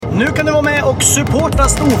Nu kan du vara med och supporta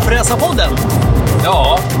Storfräsarpodden.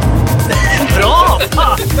 Ja. Bra!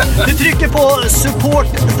 Du trycker på support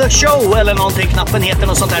the show eller någonting, knappen heter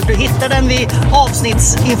något sånt där. Du hittar den vid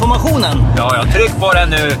avsnittsinformationen. Ja, jag tryck på den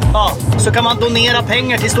nu. Ja, så kan man donera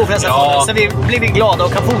pengar till Storfräsarpodden så blir vi glada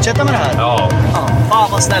och kan fortsätta med det här. Ja.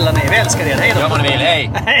 Fan vad snälla ni är, vi älskar er. Hej då. Gör vad ni vill,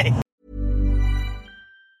 hej. Hej.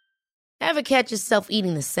 Ever catch yourself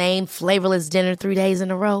eating the same flavorless dinner 3 days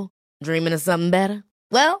in a row? Dreaming of something better?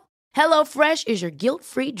 Well, HelloFresh is your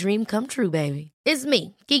guilt-free dream come true, baby. It's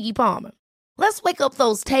me, Keke Palmer. Let's wake up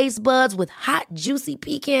those taste buds with hot, juicy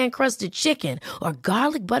pecan-crusted chicken or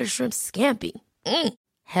garlic butter shrimp scampi.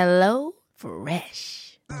 Hello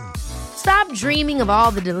Fresh. Stop dreaming of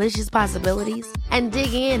all the delicious possibilities and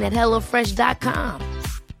dig in at HelloFresh.com.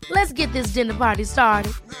 Let's get this dinner party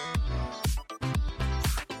started.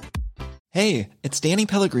 Hey, it's Danny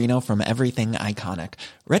Pellegrino from Everything Iconic.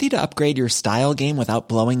 Ready to upgrade your style game without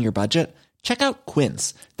blowing your budget? Check out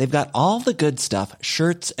Quince. They've got all the good stuff,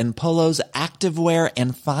 shirts and polos, activewear,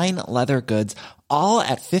 and fine leather goods, all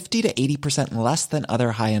at 50 to 80% less than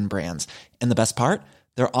other high-end brands. And the best part?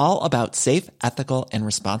 They're all about safe, ethical, and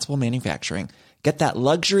responsible manufacturing. Get that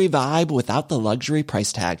luxury vibe without the luxury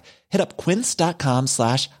price tag. Hit up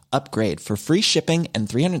quince.com/upgrade for free shipping and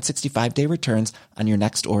 365-day returns on your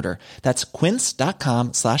next order. That's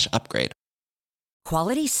quince.com/upgrade.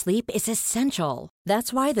 Quality sleep is essential.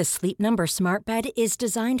 That's why the Sleep Number Smart Bed is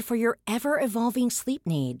designed for your ever-evolving sleep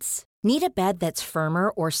needs. Need a bed that's firmer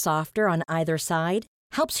or softer on either side?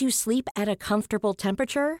 Helps you sleep at a comfortable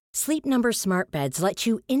temperature? Sleep Number Smart Beds let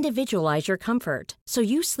you individualize your comfort so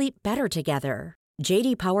you sleep better together.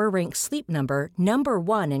 JD Power ranks Sleep Number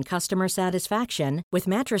 #1 in customer satisfaction with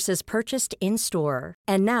mattresses purchased in-store.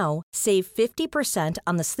 And now, save 50%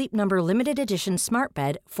 on the Sleep Number Limited Edition Smart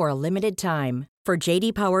Bed for a limited time. For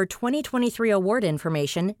JD Power 2023 award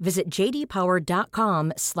information, visit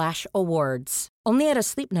jdpower.com/awards. Only at a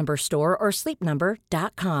Sleep Number store or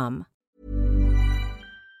sleepnumber.com.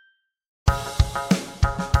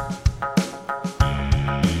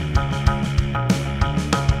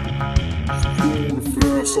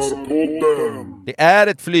 Det är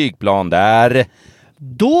ett flygplan där.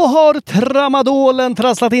 Då har tramadolen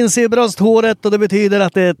trasslat in sig i brösthåret och det betyder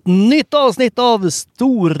att det är ett nytt avsnitt av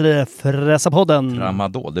Storfräsarpodden.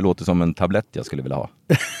 Tramadol, det låter som en tablett jag skulle vilja ha.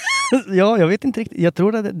 Ja, jag vet inte riktigt. Jag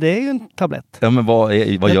tror att det är ju en tablett. Ja, men vad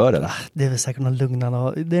gör det? Det är väl säkert någon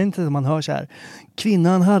lugnande. Det är inte som man hör så här.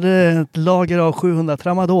 Kvinnan hade ett lager av 700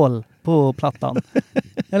 tramadol på plattan.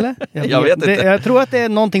 Eller? Jag vet inte. Jag tror att det är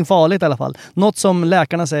någonting farligt i alla fall. Något som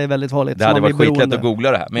läkarna säger är väldigt farligt. Det hade varit skitlätt att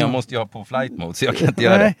googla det här. Men jag måste ju ha på flight mode så jag kan inte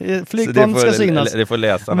göra det. Nej, flygplan ska synas. Det får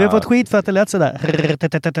läsa. Vi har fått skit för att det lät sådär.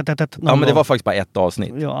 Ja, men det var faktiskt bara ett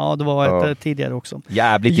avsnitt. Ja, det var ett tidigare också.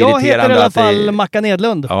 Jävligt jag irriterande. Jag heter i alla fall Mackan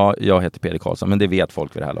Edlund. Ja, jag heter Peder Karlsson. Men det vet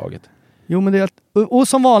folk vid det här laget. Jo, men det är... Och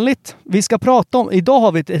som vanligt, vi ska prata om... Idag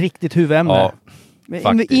har vi ett riktigt huvudämne. Ja.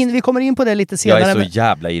 Vi kommer in på det lite senare. Jag är så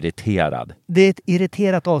jävla irriterad. Det är ett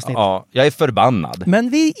irriterat avsnitt. Ja, jag är förbannad. Men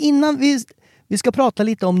vi ska prata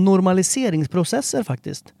lite om normaliseringsprocesser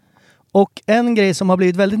faktiskt. Och en grej som har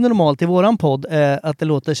blivit väldigt normalt i våran podd är att det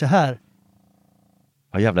låter så här.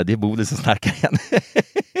 Ja jävlar, det är Bodil som snarkar igen.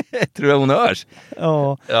 Tror jag hon hörs?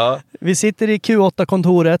 Ja. Vi sitter i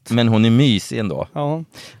Q8-kontoret. Men hon är mysig ändå. Ja,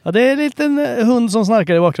 det är en liten hund som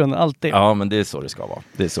snarkar i bakgrunden, alltid. Ja, men det är så det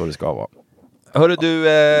ska vara. Hörru du,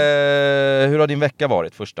 hur har din vecka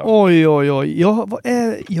varit första? Oj. Jag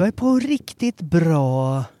är på riktigt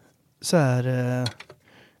bra så här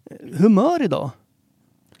humör idag.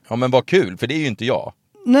 Ja, men vad kul, för det är ju inte jag.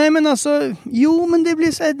 Nej, men alltså, jo, men det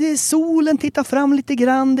blir så här, det är solen tittar fram lite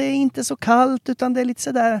grann, det är inte så kallt utan det är lite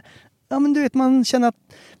så där, ja men du vet, man känner att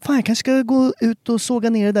fan, jag kanske ska gå ut och såga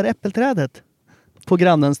ner det där äppelträdet på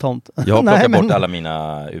grannens tomt. Jag har plockat bort alla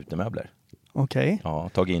mina utemöbler. Okej. Ja,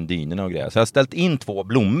 tagit in dynorna och grejer. Så jag har ställt in 2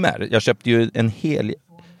 blommor. Jag köpte ju en hel...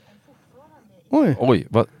 Oj,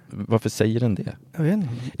 varför säger den det? Jag vet inte.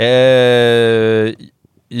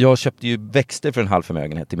 Jag köpte ju växter för en halv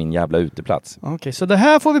förmögenhet till min jävla uteplats. Okej, så det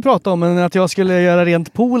här får vi prata om, men att jag skulle göra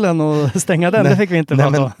rent poolen och stänga den, det fick vi inte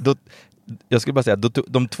prata om. Jag skulle bara säga,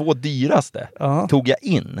 de 2 dyraste tog jag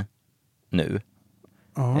in nu.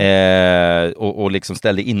 Och liksom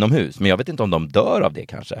ställde inomhus. Men jag vet inte om de dör av det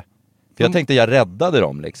kanske. För jag tänkte jag räddade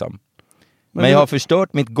dem liksom. Men jag har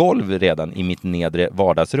förstört mitt golv redan i mitt nedre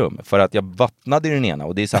vardagsrum. För att jag vattnade i den ena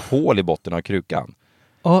och det är så här hål i botten av krukan.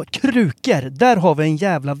 Ja, krukor. Där har vi en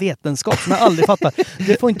jävla vetenskap som jag aldrig fattar.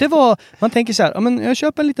 Det får inte vara... Man tänker så här, ja, men jag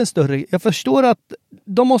köper en liten större. Jag förstår att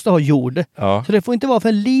de måste ha jord. Ja. Så det får inte vara för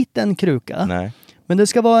en liten kruka. Nej. Men det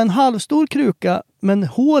ska vara en halvstor kruka men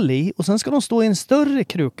hål i och sen ska de stå i en större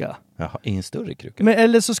kruka. Jaha, i en större kruka. Men,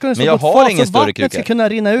 eller så ska den stå Men jag på ett har fat ingen så större vattnet kruka. ska kunna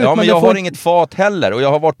rinna ut. Ja, men det jag får har inget fat heller. Och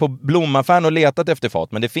jag har varit på blomaffären och letat efter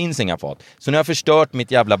fat, men det finns inga fat. Så nu har jag förstört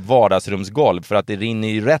mitt jävla vardagsrumsgolv för att det rinner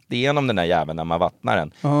ju rätt igenom den här jäveln när man vattnar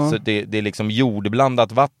den. Så det är liksom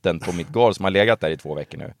jordblandat vatten på mitt golv som har legat där i 2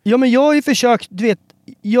 veckor nu. Ja, men jag har ju försökt, du vet,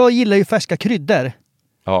 jag gillar ju färska kryddor.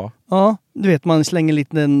 Ja. Ja, du vet, man slänger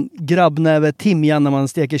lite en grabbnäve timjan när man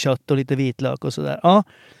steker kött och lite vitlök och sådär. Ja.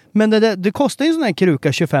 Men det kostar ju en sån här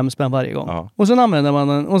kruka 25 spänn varje gång. Ja. Och sen använder man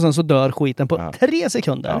den och sen så dör skiten på 3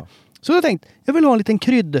 sekunder. Ja. Så jag tänkte, jag vill ha en liten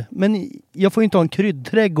krydd. Men jag får ju inte ha en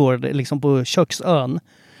kryddträdgård liksom på köksön.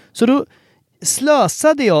 Så då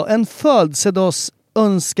slösade jag en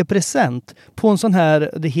födelsedagsönskepresent på en sån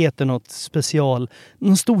här, det heter något special.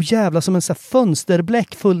 Någon stor jävla som en sån här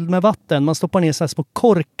fönsterbläck full med vatten. Man stoppar ner så här små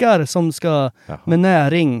korkar som ska, med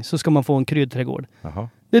näring, så ska man få en kryddträdgård. Jaha.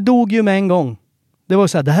 Det dog ju med en gång. Det var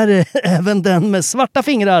så här, det här är även den med svarta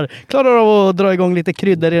fingrar. Klarar av att dra igång lite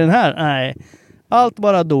kryddor i den här? Nej. Allt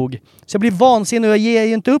bara dog. Så jag blir vansinnig och jag ger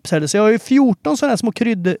ju inte upp så här. Så jag har ju 14 sådana här små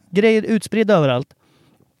kryddgrejer utspridda överallt.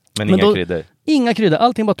 Men inga kryddor? Inga kryddor.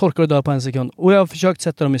 Allting bara torkar och dör på en sekund. Och jag har försökt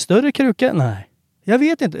sätta dem i större krukor. Nej. Jag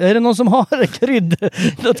vet inte. Är det någon som har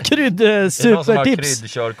något krydd-supertips?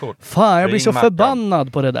 Kryddkörkort? Fan, jag blir så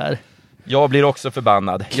förbannad på det där. Jag blir också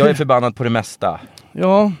förbannad. Jag är förbannad på det mesta.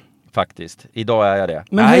 Ja. Faktiskt. Idag är jag det.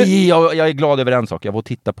 Men nej, jag är glad över en sak. Jag får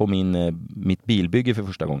titta på mitt bilbygge för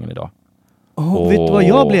första gången idag. Vet du vad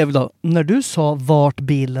jag blev då? När du sa vart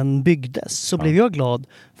bilen byggdes så blev jag glad.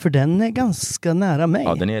 För den är ganska nära mig.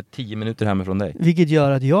 Ja, den är 10 minuter hemifrån dig. Vilket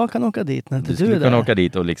gör att jag kan åka dit när inte du skulle är där. kunna åka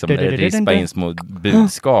dit och liksom rispa in små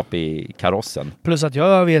budskap i karossen. Plus att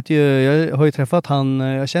jag vet ju, jag har ju träffat han,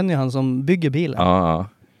 jag känner ju han som bygger bilen. Ja.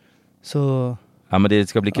 Så... Ja, men det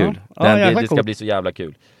ska bli kul. Det ska bli så jävla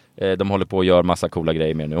kul. De håller på att göra massa coola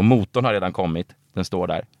grejer med nu. Och motorn har redan kommit. Den står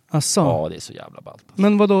där. Asså. Ja, det är så jävla ballt.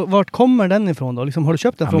 Men vadå, vart kommer den ifrån då? Liksom, har du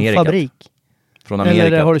köpt den från fabrik? Från Amerika.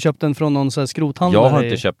 Eller har du köpt den från någon så här skrothandlare? Jag har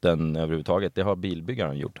inte köpt den överhuvudtaget. Det har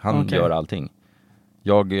bilbyggaren gjort. Han gör allting.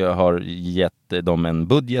 Jag har gett dem en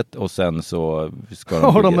budget och sen så ska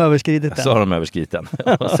de har de överskridit den? Så har de överskridit den.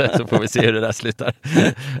 Och sen så får vi se hur det där slutar.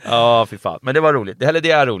 Ja, fy fan. Men det var roligt. Eller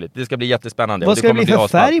det är roligt. Det ska bli jättespännande. Vad ska det bli för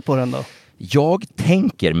färg på den då? Jag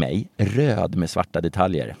tänker mig röd med svarta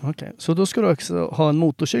detaljer. Okej, så då ska du också ha en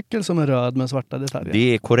motorcykel som är röd med svarta detaljer?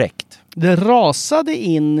 Det är korrekt. Det rasade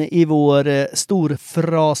in i vår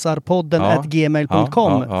storfrasarpodden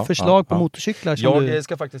 @gmail.com förslag på motorcyklar. Som jag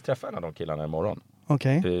ska faktiskt träffa en av de killarna imorgon.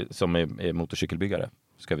 Okej. Som är motorcykelbyggare.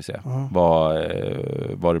 Ska vi se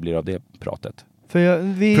vad det blir av det pratet.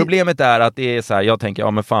 Problemet är att det är så här, jag tänker,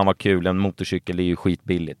 ja men fan vad kul, en motorcykel är ju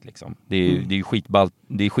skitbilligt liksom. Det är ju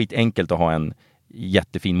det är skitenkelt att ha en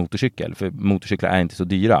jättefin motorcykel, för motorcyklar är inte så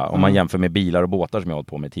dyra. Om man jämför med bilar och båtar som jag har hållit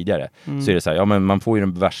på med tidigare, så är det så här, ja men man får ju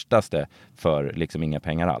den värstaste för liksom inga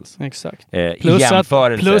pengar alls. Exakt. Plus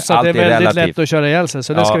att det är väldigt lätt att köra ihjäl sig,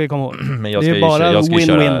 så det ska vi komma ihåg. Men jag ska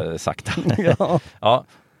köra sakta. Ja.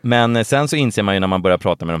 Men sen så inser man ju när man börjar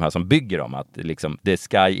prata med de här som bygger dem att liksom, the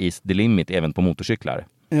sky is the limit även på motorcyklar.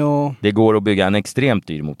 Ja. Det går att bygga en extremt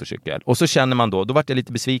dyr motorcykel. Och så känner man då vart jag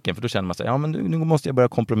lite besviken, för då känner man så här, ja men nu måste jag börja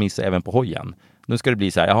kompromissa även på hojen. Nu ska det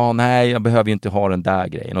bli så här, ja nej jag behöver ju inte ha den där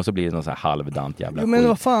grejen. Och så blir det någon så här halvdant jävla men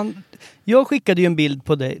vad fan, jag skickade ju en bild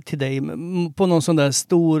till dig på någon sån där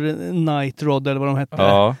stor Night Rod eller vad de hette.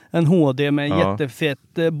 Ja. En HD med jättefett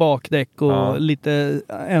bakdäck och lite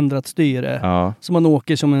ändrat styre. Ja. Så man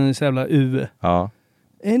åker som en jävla U. Ja.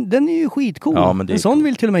 Den är ju skitcool. Ja, men en sån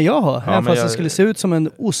vill till och med jag ha. Även fast det skulle se ut som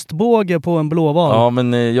en ostbåge på en blåval. Ja,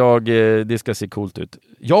 men det ska se coolt ut.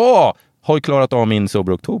 Ja! Har ju klarat av min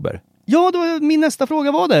Sober Oktober. Ja, då, min nästa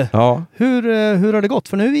fråga var det. Ja. Hur har det gått?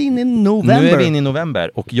 För nu är vi inne i november. Nu är vi inne i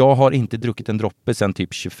november och jag har inte druckit en droppe sedan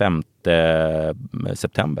typ 25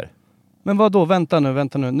 september. Men vad då? Vänta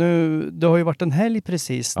nu. Det har ju varit en helg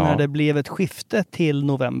precis när det blev ett skifte till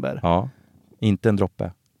november. Ja, inte en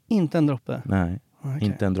droppe. Inte en droppe? Nej. Okay.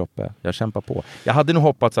 Inte en droppe. Jag kämpar på. Jag hade nog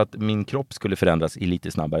hoppats att min kropp skulle förändras i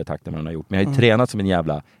lite snabbare takt än vad den har gjort. Men jag har ju tränat som en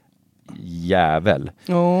jävel.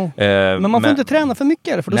 Ja. Men man får inte träna för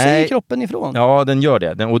mycket, för då säger kroppen ifrån. Ja, den gör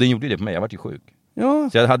det. Och den gjorde det på mig. Jag var ju sjuk. Ja.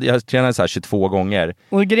 Så jag tränade så här 22 gånger.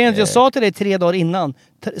 Och grejen jag sa till dig 3 dagar innan,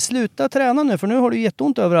 sluta träna nu, för nu har du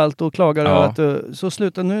jätteont överallt och klagar över att så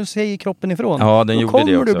sluta, nu säger kroppen ifrån. Ja, den gjorde det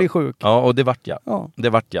också. Kommer du bli sjuk. Ja, och det vart jag. Ja. Det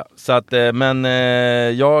vart jag. Så att, men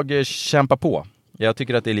jag kämpar på. Jag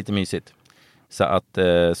tycker att det är lite mysigt. Så att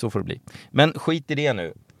så får det bli. Men skit i det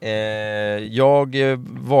nu. Jag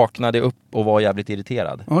vaknade upp och var jävligt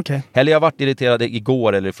irriterad. Okay. Eller jag varit irriterad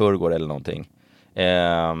igår eller i förrgår eller någonting.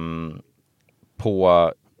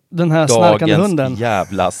 på Den här snarkande hunden. dagens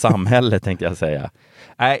jävla samhälle, tänkte jag säga.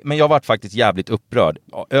 Nej, men jag varit faktiskt jävligt upprörd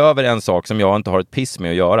över en sak som jag inte har ett piss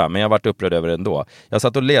med att göra, men jag varit upprörd över ändå. Jag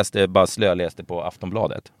satt och bara slöläste på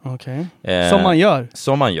Aftonbladet. Okej. Som man gör.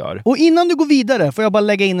 Som man gör. Och innan du går vidare får jag bara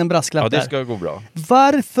lägga in en brasklapp där. Ja, det ska gå bra.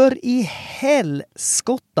 Varför i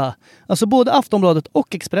helskotta? Alltså både Aftonbladet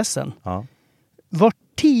och Expressen. Ja. Var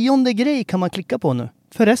 10:e grej kan man klicka på nu.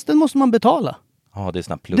 För resten måste man betala. Ja, det är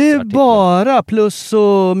såna Det är plusartiklar. bara plus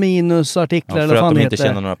och minusartiklar. Ja, eller för vad att fan de det inte heter.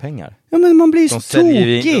 tjänar några pengar. Ja, men man blir ju De så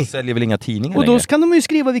tokig. säljer väl inga tidningar Och längre. då kan de ju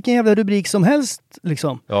skriva vilken jävla rubrik som helst.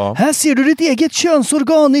 Liksom. Ja. Här ser du ditt eget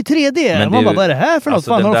könsorgan i 3D. Men Man det- bara, vad är det här för något?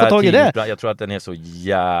 Alltså, Fan, den har de där fått tag i det? tidningsbranschen, jag tror att den är så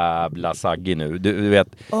jävla saggig nu. Du vet,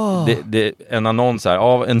 en annons här.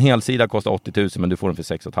 Ja, en helsida kostar 80 000 men du får den för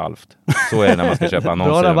 6,5. Så är det när man ska köpa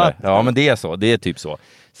annonser. rabatt. Ja, men det är så. Det är typ så.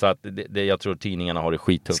 Så att jag tror tidningarna har det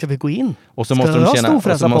skittufft. Ska vi gå in? Och så Ska måste vi ha de tjäna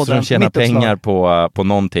Storfräsarpodden? pengar på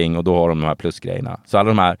någonting, och då har de här plusgrejerna. Så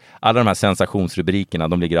alla de här sensationsrubrikerna,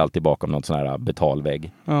 de ligger alltid bakom någon sån här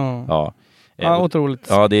betalvägg. Ja. Ja. Ja, otroligt.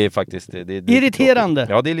 Ja, det är faktiskt... Det är Irriterande.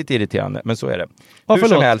 Ja, det är lite irriterande, men så är det. Ja, Hur som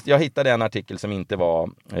förlåt. helst, jag hittade en artikel som inte var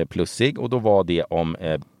plussig, och då var det om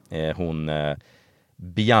hon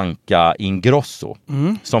Bianca Ingrosso,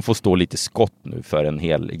 som får stå lite skott nu för en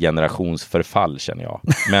hel generations förfall, känner jag.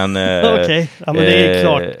 Men Okej, ja, men det är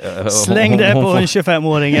klart. Släng det på en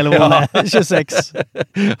 25-åring eller vad hon är, 26.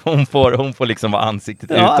 hon får liksom vara ansiktet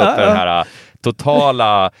Ja, utåt ja, för ja. den här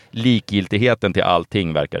likgiltigheten likgiltigheten till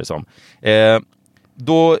allting, verkar det som.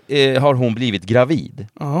 Då har hon blivit gravid.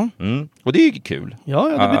 Ja, Och det är ju kul. ja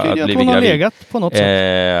det Att betyder att bli hon har gravid. legat på något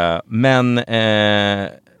sätt.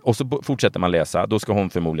 Och så fortsätter man läsa. Då ska hon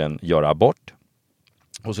förmodligen göra abort.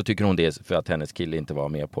 Och så tycker hon det för att hennes kille inte var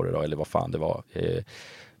med på det då, eller vad fan det var.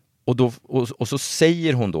 Och så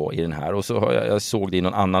säger hon då i den här, och så har jag såg det i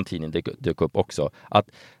någon annan tidning, det dök upp också, att,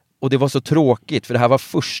 och det var så tråkigt, för det här var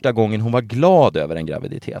första gången hon var glad över en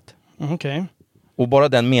graviditet. Okej. Och bara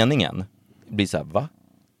den meningen blir så här, va?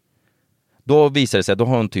 Då visar det sig, då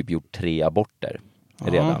har hon typ gjort 3 aborter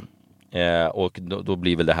redan. Och då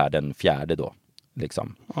blir väl det här den 4:e då.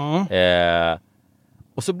 Liksom. Ja.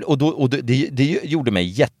 Det gjorde mig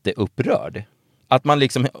jätteupprörd. Att man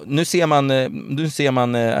liksom, nu ser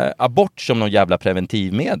man abort som någon jävla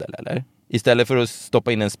preventivmedel, eller? Istället för att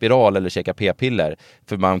stoppa in en spiral eller käka p-piller,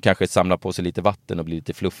 för man kanske samlar på sig lite vatten och blir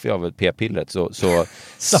lite fluffig av p-pillret,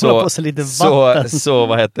 Samla på sig lite vatten.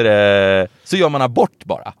 så gör man abort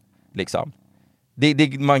bara, liksom.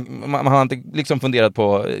 Man har inte liksom funderat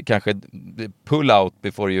på kanske pull out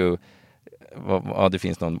before you... Ja, det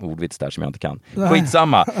finns någon ordvits där som jag inte kan.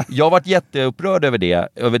 Skitsamma. Jag har varit jätteupprörd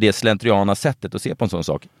över det slentriana sättet att se på en sån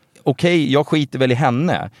sak. Okej, jag skiter väl i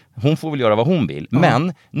henne. Hon får väl göra vad hon vill.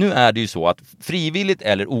 Men nu är det ju så att frivilligt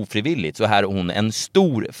eller ofrivilligt så här är hon en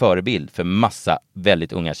stor förebild för massa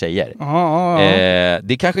väldigt unga tjejer.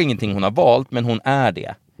 Det är kanske ingenting hon har valt, men hon är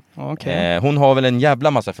det. Okej. Hon har väl en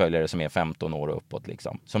jävla massa följare som är 15 år och uppåt,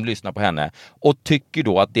 liksom, som lyssnar på henne och tycker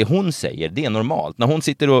då att det hon säger, det är normalt.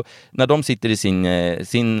 När de sitter i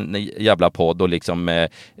sin jävla podd och liksom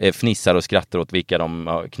fnissar och skrattar åt vilka de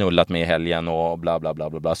har knullat med i helgen och bla bla bla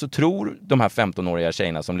bla bla, så tror de här 15-åriga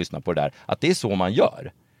tjejerna som lyssnar på det där att det är så man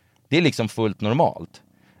gör. Det är liksom fullt normalt.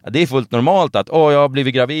 Det är fullt normalt att jag har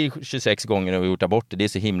blivit gravid 26 gånger och gjort abort. Det är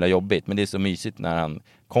så himla jobbigt, men det är så mysigt när han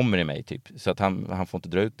kommer i mig typ, så att han får inte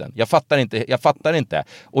dra ut den. Jag fattar inte.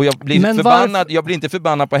 Och jag blir förbannad. Jag blir inte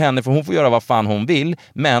förbannad på henne, för hon får göra vad fan hon vill,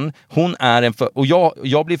 men hon är och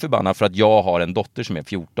jag blir förbannad för att jag har en dotter som är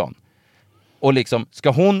 14. Och liksom, ska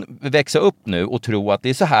hon växa upp nu och tro att det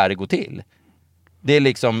är så här det går till? Det är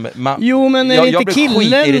liksom... Jo, men är det inte blir killen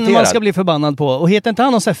skitirriterad. man ska bli förbannad på? Och heter inte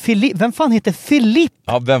han någon sån här Filip? Vem fan heter Filip?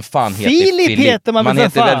 Ja, vem fan heter Filip heter man väl för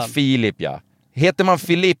heter fan? väl Filip, ja. Heter man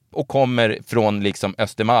Filip och kommer från liksom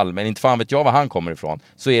Östermalm, men inte fan vet jag var han kommer ifrån,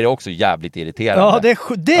 så är det också jävligt irriterande.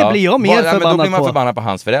 Ja, det blir jag mer förbannad på. Men då blir man förbannad på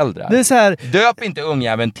hans föräldrar. Det är så här, döp inte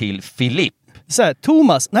ungjäveln till Filip. så här,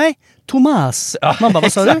 Thomas. Man bara,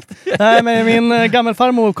 vad sa du? Nej, men min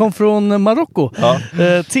gammelfarmor kom från Marocko.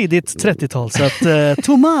 Tidigt 30-tal. Så att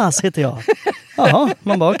Thomas heter jag. Jaha,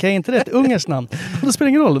 man bara okej, inte det ett ungerskt namn. Det spelar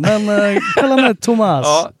ingen roll, men kalla mig Thomas.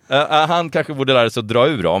 Ja, han kanske borde lära sig att dra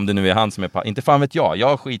ur om det nu är han som är inte fan vet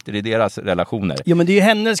jag skiter i deras relationer. Ja, men det är ju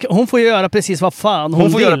hennes, hon får göra precis vad fan hon vill.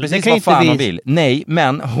 Hon får göra precis vad fan hon vill. Nej,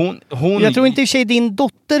 men hon... Jag tror inte i och för sig din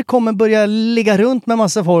dotter kommer börja ligga runt med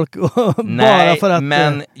massa folk bara för att...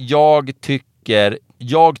 men jag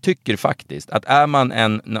tycker faktiskt att är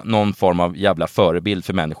man någon form av jävla förebild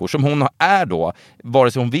för människor, som hon är då,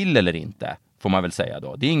 vare sig hon vill eller inte, får man väl säga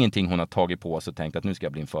då. Det är ingenting hon har tagit på sig och tänkt att nu ska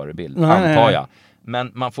jag bli en förebild, antar jag.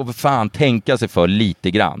 Men man får för fan tänka sig för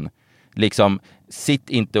lite grann. Liksom, sitt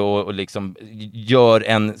inte och liksom gör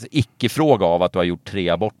en icke-fråga av att du har gjort 3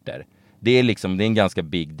 aborter. Det är en ganska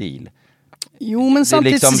big deal. Jo, men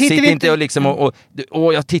samtidigt liksom, sitter vi inte och liksom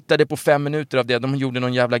och jag tittade på 5 minuter av det. De gjorde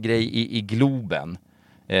någon jävla grej i Globen.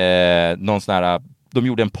 Någon sån här, de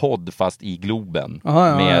gjorde en podd fast i Globen.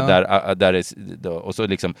 Och så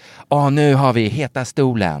liksom, nu har vi heta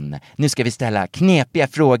stolen. Nu ska vi ställa knepiga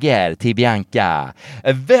frågor till Bianca.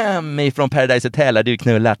 Vem ifrån Paradise Hotel har du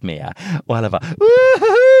knullat med? Och alla bara,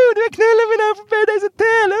 du har knullat med någon från Paradise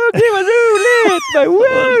Hotel. Det var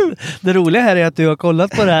roligt. Det roliga här är att du har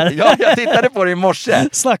kollat på det här. Ja, jag tittade på det i morse.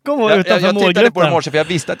 Snacka om att utanför jag tittade på det i målgruppen. morse för jag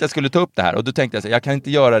visste att jag skulle ta upp det här. Och då tänkte jag så, jag kan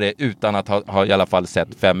inte göra det utan att ha i alla fall sett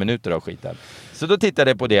 5 minuter av skiten. Så då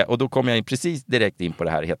tittade jag på det och då kom jag precis direkt in på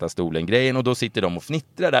det här heta stolen-grejen. Och då sitter de och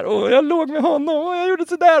fnittrar där. Jag låg med honom och jag gjorde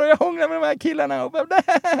sådär och jag hånglade med de här killarna.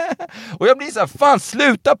 Och jag blir så här, fan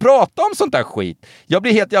sluta prata om sånt där skit. Jag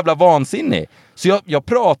blir helt jävla vansinnig. Så jag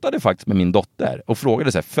pratade faktiskt med min dotter och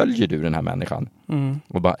frågade så här, följer du den här människan?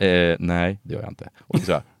 Och bara, nej, det gör jag inte. Och så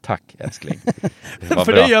sa tack älskling. Det var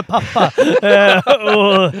för bra. det gör pappa.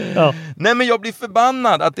 Nej, men jag blir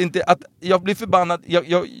förbannad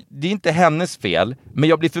det är inte hennes fel, men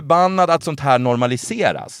jag blir förbannad att sånt här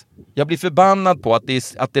normaliseras. Jag blir förbannad på att det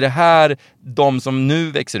är det här de som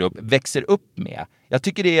nu växer upp med. Jag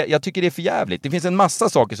tycker det är för jävligt. Det finns en massa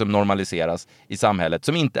saker som normaliseras i samhället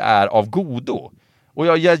som inte är av godo. Och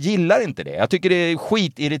jag gillar inte det. Jag tycker det är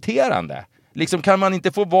skitirriterande. Liksom, kan man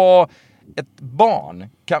inte få vara ett barn?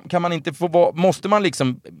 Kan man inte få vara... Måste man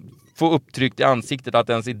liksom få upptryckt i ansiktet att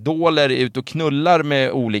ens idoler är ute och knullar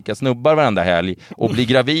med olika snubbar varenda helg och blir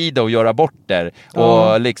gravida och gör aborter?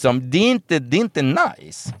 Och liksom, det är inte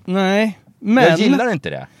nice. Nej, men... Jag gillar inte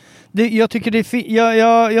det. Jag tycker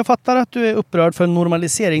jag fattar att du är upprörd för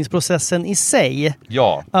normaliseringsprocessen i sig.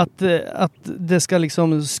 Ja. Att det ska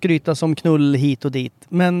liksom skrytas som knull hit och dit.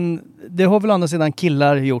 Men det har väl andra sidan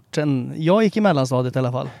killar gjort sen jag gick i mellanstadiet i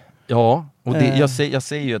alla fall. Ja, och jag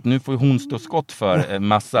säger ju att nu får hon stå skott för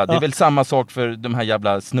massa. Det är väl samma sak för de här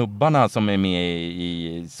jävla snubbarna som är med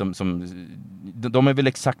i... de är väl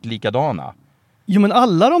exakt likadana. Jo, men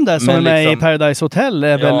alla de där som är med i Paradise Hotel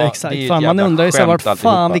är väl exakt. Fan, man undrar ju så vart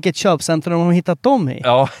fan vilket köpcentrum de har hittat dem i.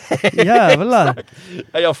 Ja. Jävlar.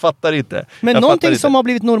 Jag fattar inte. Men någonting som har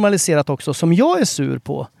blivit normaliserat också, som jag är sur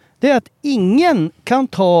på, det är att ingen kan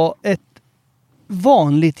ta ett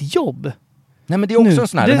vanligt jobb. Nej, men det är också en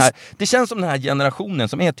sån här, det känns som den här generationen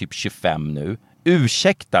som är typ 25 nu.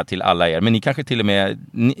 Ursäkta till alla er, men ni kanske till och med,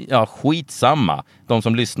 skitsamma. De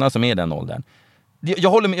som lyssnar som är den åldern. Jag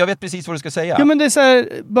håller med, jag vet precis vad du ska säga. Ja, men det är så här,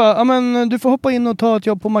 bara, men du får hoppa in och ta ett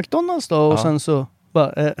jobb på McDonalds då. Och sen så,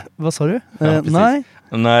 bara, vad sa du? Nej.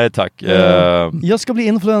 Nej, tack. Jag ska bli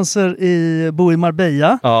influencer bo i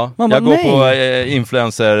Marbella. Ja, man bara, jag går på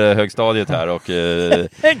influencer-högstadiet här och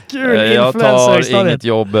kul, jag tar inget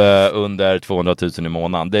jobb under 200 000 i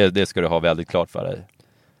månaden. Det ska du ha väldigt klart för dig.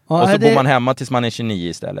 Och så bor man hemma tills man är 29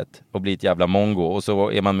 istället och blir ett jävla mongo. Och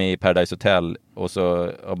så är man med i Paradise Hotel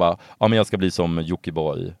och bara, men jag ska bli som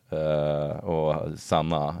Jockiboi och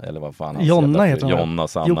Sanna, eller vad fan han Jonna heter hon. Jonna,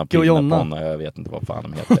 Sanna, Jocke och Jonna. Ponna, jag vet inte vad fan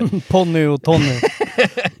de heter. Ponny och Tony.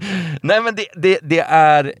 Nej, men det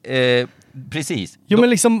är... precis. Jo, men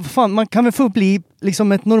liksom, fan, man kan väl få bli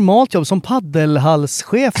liksom ett normalt jobb som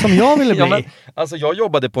paddelhalschef som jag ville bli. Men, alltså jag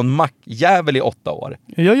jobbade på en mackjävel i 8 år.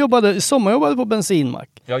 Jag sommarjobbade på bensinmack.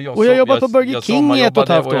 Och jag jobbade på Burger King i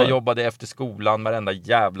 1,5 år. Och jag jobbade efter skolan varenda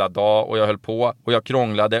jävla dag. Och jag höll på och jag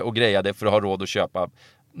krånglade och grejade för att ha råd att köpa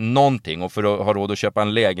någonting. Och för att ha råd att köpa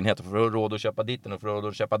en lägenhet. Och för att ha råd att köpa ditten och för att ha råd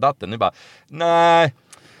att köpa datten. Nu bara,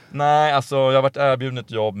 Nej, alltså jag har varit erbjuden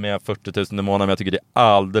ett jobb med 40 000 i månaden, men jag tycker det är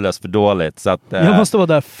alldeles för dåligt. Så att, jag måste vara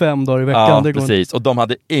där 5 dagar i veckan. Ja, precis. Och de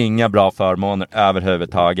hade inga bra förmåner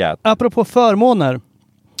överhuvudtaget. Apropå förmåner.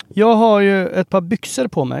 Jag har ju ett par byxor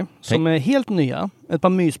på mig som är helt nya. Ett par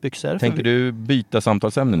mysbyxor. Tänker du byta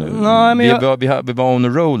samtalsämne nu? Nej, men vi var on a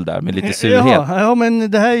roll där med lite surhet. Ja,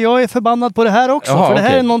 men det här, jag är förbannad på det här också. Jaha, för det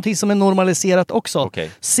här är någonting som är normaliserat också. Okay.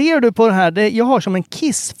 Ser du på det här? Jag har som en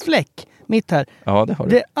kissfläck mitt här. Ja, det har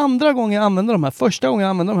du. Det är andra gången jag använder de här. Första gången jag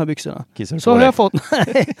använder de här byxorna. Kissar Så har jag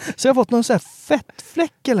fått någon så här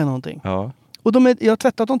fettfläck eller någonting. Ja. Och jag har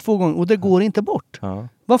tvättat dem 2 gånger och det går inte bort. Ja.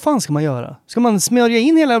 Vad fan ska man göra? Ska man smörja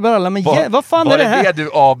in hela brallan med vad fan var är det här? det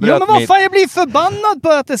du avbröt? Ja, men vad fan, jag blir förbannad på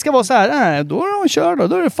att det ska vara så här. Nej, då är de kör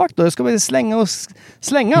då är det fuck då. Jag ska bara slänga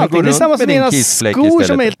allting. Det är samma som mina skor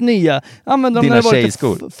som är helt nya. Använder dem dina när det var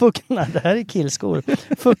tjejskor? Nej, det här är killskor.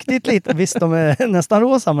 Fuktigt lite. Visst, de är nästan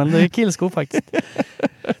rosa, men det är killskor faktiskt.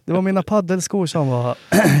 Det var mina paddelskor som var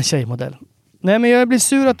tjejmodell. Nej, men jag blir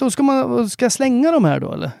sur att då ska jag slänga de här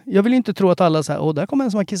då, eller? Jag vill ju inte tro att alla så här, där kommer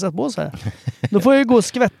en som har kissat på sig. Då får jag ju gå och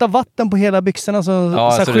skvätta vatten på hela byxorna så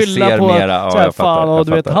skylla på mera. Så här, fan,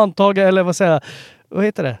 du vet, handtag eller vad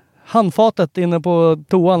heter det? Handfatet inne på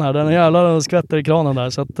toan här, den jävlar skvätter i kranen där.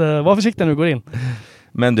 Så att, var försiktig nu, går in.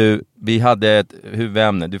 Men du, vi hade ett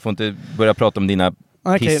huvudämne. Du får inte börja prata om dina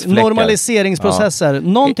pissfläckar. Normaliseringsprocesser. Ja.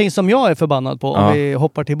 Någonting som jag är förbannad på, om vi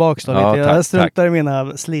hoppar tillbaka då lite. Jag struntar i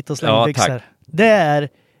mina slit- och slängbyxor. Det är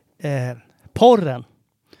porren.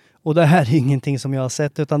 Och det här är ingenting som jag har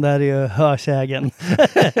sett, utan det här är ju hörsägen.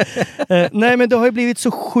 Nej, men det har ju blivit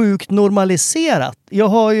så sjukt normaliserat. Jag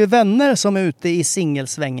har ju vänner som är ute i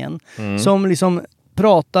singelsvängen. Som liksom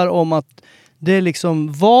pratar om att det är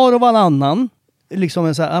liksom var och varannan liksom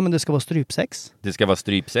en så här, men det ska vara strypsex. Det ska vara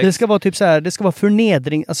strypsex. Det ska vara typ så här, det ska vara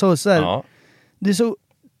förnedring. Alltså så här, det är så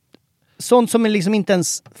sånt som liksom inte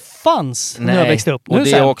ens fanns när jag växte upp. Och nu det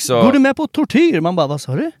så här, är också... Går du med på tortyr? Man bara, vad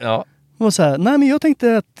sa du? Ja. Och så här, nej men jag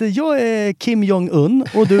tänkte att jag är Kim Jong-Un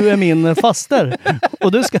och du är min faster.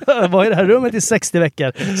 Och du ska vara i det här rummet i 60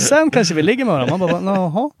 veckor. Sen kanske vi ligger med varandra. Man bara,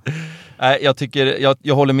 jaha. Nej,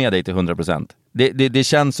 jag håller med dig till 100%. Det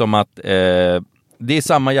känns som att det är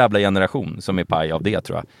samma jävla generation som är paj av det,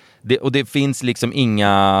 tror jag. Och det finns liksom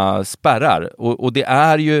inga spärrar. Och det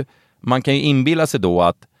är ju, man kan ju inbilla sig då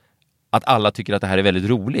att alla tycker att det här är väldigt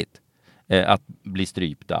roligt. Att bli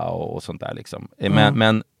strypta och sånt där liksom.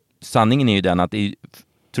 Men sanningen är ju den att det är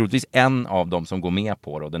troligtvis en av dem som går med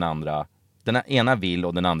på det och den ena vill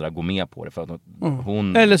och den andra går med på det för att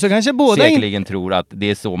hon eller så kanske båda säkerligen tror att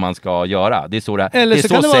det är så man ska göra. Det är så, det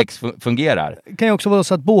är så sex fungerar. Det kan ju också vara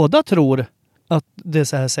så att båda tror att det är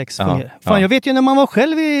så här sex fungerar. Fan, jag vet ju när man var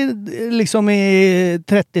själv i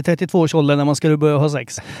 30-32 års ålder när man skulle börja ha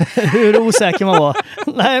sex. Hur osäker man var.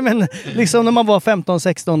 Nej, men liksom när man var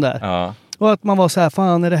 15-16 där. Ja. Och att man var så här,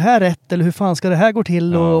 fan är det här rätt? Eller hur fan ska det här gå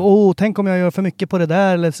till? Och tänk om jag gör för mycket på det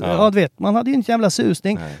där? Eller, du vet, man hade ju inte jävla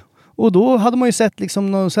susning. Nej. Och då hade man ju sett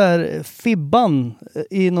liksom någon så här fibban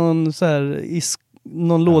i någon så här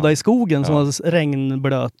någon låda i skogen som var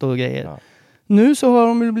regnblöt och grejer. Ja. Nu så har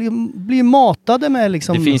de blivit matade med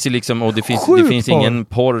liksom... Det finns ju liksom, och det finns ingen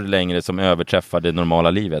porr längre som överträffar det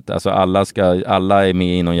normala livet. Alltså alla är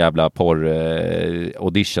med i någon jävla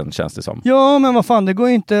porr-audition, känns det som. Ja, men vad fan, det går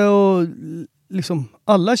inte att... Liksom,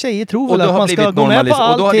 alla tjejer tror väl att man ska gå med på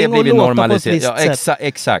allting och låta på ett visst sätt.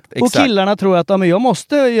 Exakt. Och killarna tror att men jag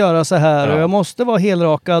måste göra så här och jag måste vara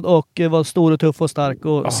helrakad och vara stor och tuff och stark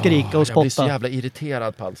och skrika och spotta. Jag blir så jävla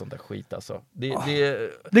irriterad på allt sånt där skit alltså.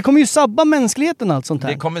 Det kommer ju sabba mänskligheten, allt sånt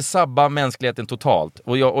här. Det kommer sabba mänskligheten totalt.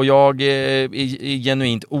 Och jag är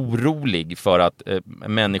genuint orolig för att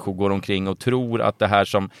människor går omkring och tror att det här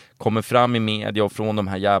som kommer fram i media och från de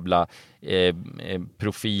här jävla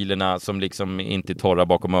profilerna som liksom inte är torra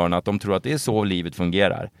bakom öronen, att de tror att det är så livet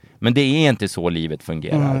fungerar. Men det är inte så livet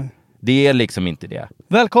fungerar. Det är liksom inte det.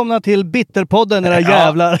 Välkomna till Bitterpodden, era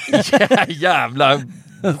jävlar. Jävla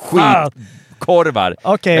skitkorvar.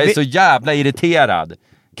 Okay, jag är så jävla irriterad.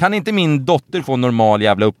 Kan inte min dotter få en normal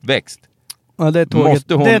jävla uppväxt? Ja, det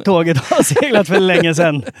tåget har seglat för länge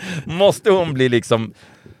sedan. Måste hon bli liksom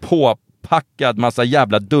påpackad massa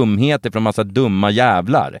jävla dumheter från massa dumma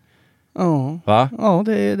jävlar? Va? Ja,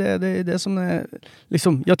 det är det som är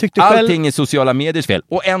liksom, jag tyckte allting är sociala mediers fel.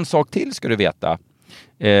 Och en sak till ska du veta.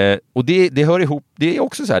 Och det hör ihop, det är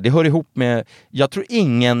också så här, det hör ihop med, jag tror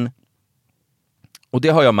ingen, och det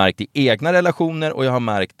har jag märkt i egna relationer och jag har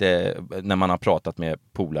märkt det när man har pratat med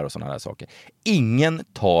polare och sådana här saker. Ingen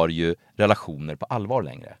tar ju relationer på allvar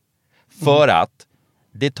längre. För att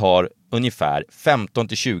det tar ungefär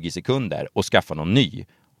 15-20 sekunder att skaffa någon ny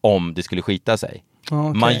om det skulle skita sig.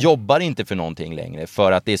 Okay. Man jobbar inte för någonting längre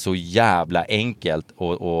för att det är så jävla enkelt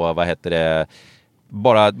och vad heter det,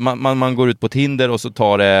 bara man går ut på Tinder och så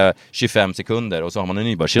tar det 25 sekunder och så har man en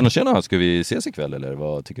ny bara, tjena, ska vi ses ikväll eller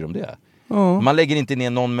vad tycker du om det? Man lägger inte ner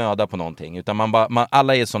någon möda på någonting utan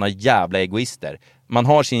alla är såna jävla egoister. Man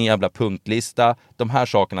har sin jävla punktlista, de här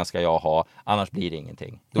sakerna ska jag ha, annars blir det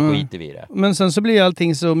ingenting. Då skiter vi i det. Men sen så blir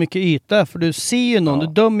allting så mycket yta för du ser ju någon, du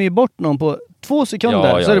dömer ju bort någon på 2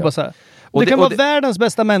 sekunder så är det bara så här. Och det kan vara världens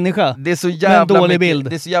bästa människa. Det är så jävla jävla dålig mycket, bild.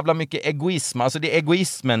 det är så jävla mycket egoism. Alltså det är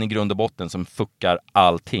egoismen i grund och botten som fuckar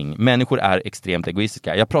allting. Människor är extremt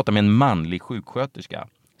egoistiska. Jag pratar med en manlig sjuksköterska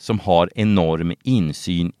som har enorm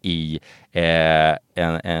insyn i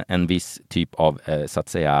en viss typ av, så att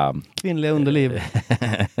säga... Kvinnliga underliv.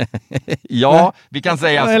 Ja, vi kan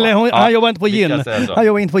säga så. Eller han jobbar inte på gyn. Han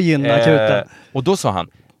jobbar inte på gyn, akuten. Och då sa han,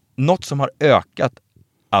 något som har ökat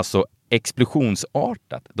alltså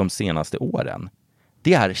explosionsartat de senaste åren,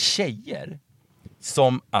 det är tjejer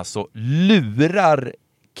som alltså lurar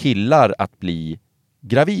killar att bli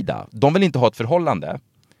gravida. De vill inte ha ett förhållande,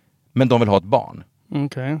 men de vill ha ett barn.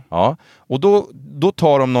 Okay. Ja, och då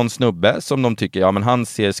tar de någon snubbe som de tycker, ja men han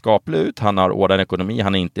ser skaplig ut, han har ordnad ekonomi,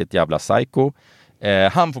 han är inte ett jävla psycho.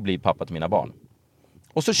 Han får bli pappa till mina barn.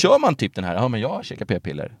 Och så kör man typ den här, ja men jag käkar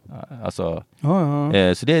p-piller. Alltså,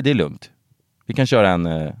 så det är lugnt. Vi kan köra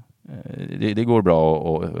det går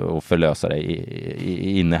bra att förlösa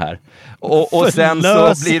dig inne här. Och sen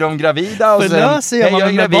så blir de gravida och sen, hej jag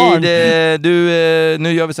är gravid,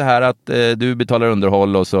 nu gör vi så här att du betalar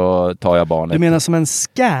underhåll och så tar jag barnet. Du menar som en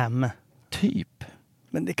scam? Typ.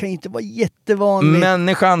 Men det kan ju inte vara jättevanligt.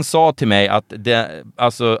 Människan sa till mig att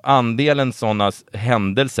alltså andelen sådana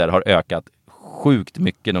händelser har ökat sjukt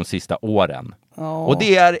mycket de sista åren. Och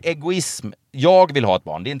det är egoism. Jag vill ha ett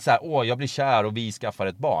barn. Det är inte så här, jag blir kär och vi skaffar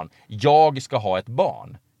ett barn. Jag ska ha ett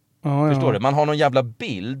barn. Förstår du? Man har någon jävla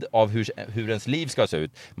bild av hur ens liv ska se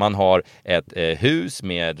ut. Man har ett hus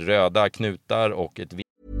med röda knutar och ett...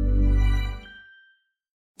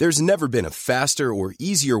 There's never been a faster or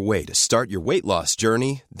easier way to start your weight loss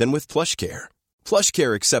journey than with PlushCare.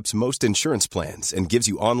 PlushCare accepts most insurance plans and gives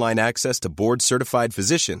you online access to board-certified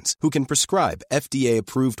physicians who can prescribe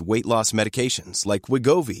FDA-approved weight loss medications like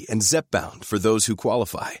Wegovy and Zepbound for those who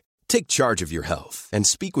qualify. Take charge of your health and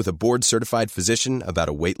speak with a board-certified physician about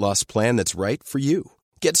a weight loss plan that's right for you.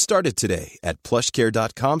 Get started today at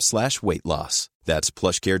plushcare.com/weightloss. That's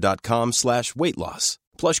plushcare.com/weightloss.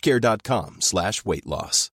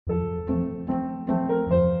 plushcare.com/weightloss.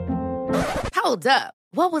 Hold up.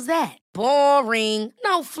 What was that? Boring.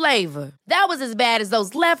 No flavor. That was as bad as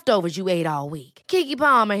those leftovers you ate all week. Keke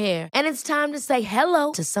Palmer here, and it's time to say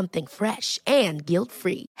hello to something fresh and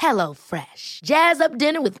guilt-free. Hello Fresh. Jazz up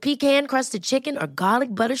dinner with pecan-crusted chicken or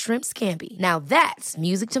garlic butter shrimp scampi. Now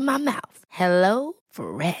that's music to my mouth. Hello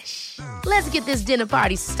Fresh. Let's get this dinner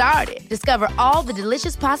party started. Discover all the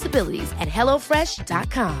delicious possibilities at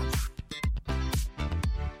hellofresh.com.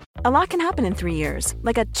 A lot can happen in 3 years,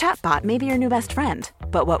 like a chatbot may be your new best friend.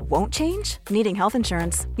 But what won't change? Needing health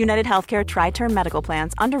insurance. United Healthcare Tri-Term Medical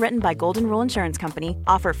Plans, underwritten by Golden Rule Insurance Company,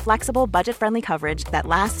 offer flexible, budget-friendly coverage that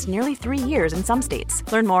lasts nearly 3 years in some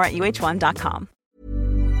states. Learn more at uh1.com.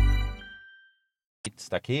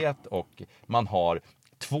 Staket och man har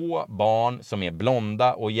 2 barn som är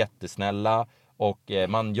blonda och jättesnälla. Och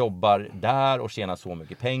man jobbar där och tjänar så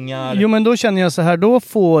mycket pengar. Jo, men då känner jag så här, då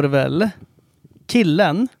får väl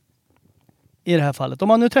killen i det här fallet, om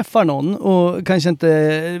man nu träffar någon och kanske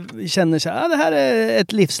inte känner sig det här är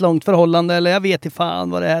ett livslångt förhållande eller jag vet inte fan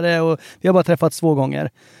vad det här är och vi har bara träffats 2 gånger.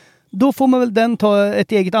 Då får man väl den ta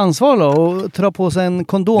ett eget ansvar då och dra på sig en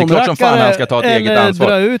kondomrackare han ska ta ett eget ansvar.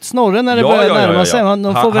 Dra ut snorren när det börjar närma sig.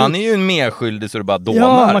 Han är ju en medskyldig så det bara domar.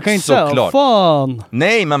 Ja, man kan inte säga, fan.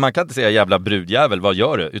 Nej, men man kan inte säga jävla brudjävel, vad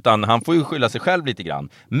gör du? Utan han får ju skylla sig själv lite grann.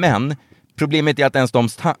 Men problemet är att ens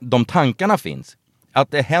de tankarna finns.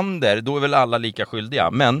 Att det händer, då är väl alla lika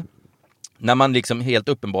skyldiga. Men när man liksom helt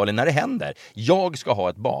uppenbarligen, när det händer, jag ska ha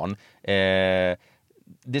ett barn,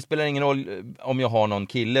 det spelar ingen roll om jag har någon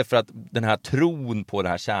kille, för att den här tron på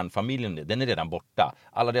den här kärnfamiljen, den är redan borta.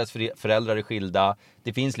 Alla deras föräldrar är skilda.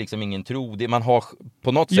 Det finns liksom ingen tro. Man har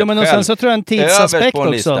på något sätt men och sen så tror jag en tidsaspekt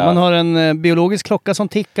också. Man har en biologisk klocka som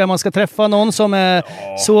tickar. Man ska träffa någon som är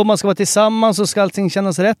så. Man ska vara tillsammans och ska allting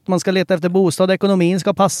kännas rätt. Man ska leta efter bostad. Ekonomin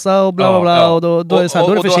ska passa och bla bla bla. Och då är det så här,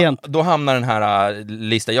 då är det för sent. Då hamnar den här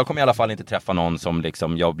listan. Jag kommer i alla fall inte träffa någon som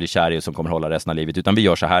liksom jag blir kär i och som kommer hålla resten av livet. Utan vi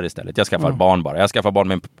gör så här istället. Jag skaffar barn bara. Jag skaffar barn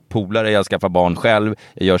med en polare. Jag skaffar barn själv.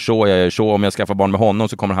 Jag gör så. Om jag skaffar barn med honom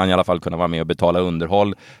så kommer han i alla fall kunna vara med och betala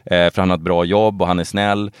underhåll. För han har ett bra jobb och han är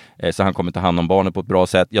snäll. Så han kommer ta hand om barnet på ett bra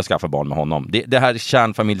sätt. Jag skaffar barn med honom. Det här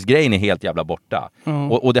kärnfamiljsgrejen är helt jävla borta.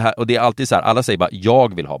 Och det är alltid så här, alla säger bara,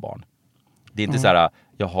 jag vill ha barn. Det är inte så här,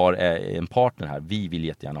 jag har en partner här, vi vill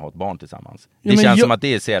jättegärna ha ett barn tillsammans. Det känns som att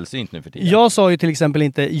det är sällsynt nu för tiden. Jag sa ju till exempel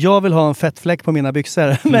inte, jag vill ha en fettfläck på mina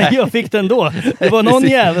byxor. Men jag fick den då. Det var någon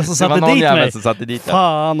jävel som satte dit mig.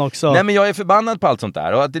 Fan också. Nej, men jag är förbannad på allt sånt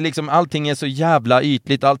där. Och att det liksom, allting är så jävla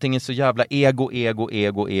ytligt. Allting är så jävla ego. Jag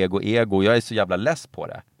är så jävla less på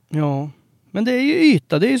det. Ja. Men det är ju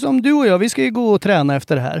yta. Det är ju som du och jag, vi ska ju gå och träna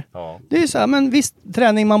efter det här. Ja. Det är ju så här, men visst,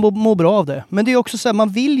 träning, man mår bra av det. Men det är också så här, man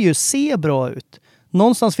vill ju se bra ut.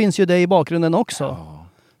 Någonstans finns ju det i bakgrunden också. Ja.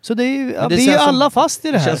 Så det är ju, det vi är ju alla fast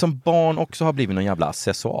i det här. Det känns som barn också har blivit någon jävla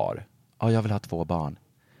accessoar. Ja, jag vill ha 2 barn.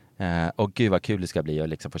 Och gud vad kul det ska bli att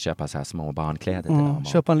liksom få köpa så här små barnkläder till dem.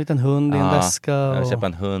 Köpa en liten hund i en väska. Köpa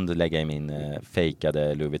en hund och lägga i min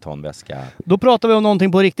fejkade Louis Vuitton-väska. Då pratar vi om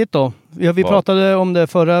någonting på riktigt då. Vi pratade om det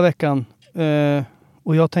förra veckan.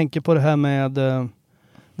 Och jag tänker på det här med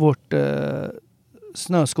vårt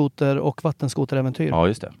snöskoter- och vattenskoteräventyr. Ja,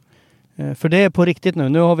 just det. För det är på riktigt nu.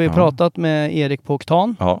 Nu har vi pratat med Erik på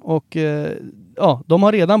Oktan. Ja. Och de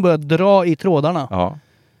har redan börjat dra i trådarna. Ja.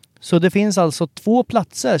 Så det finns alltså 2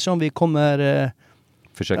 platser som vi kommer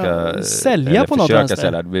försöka sälja på något vänster.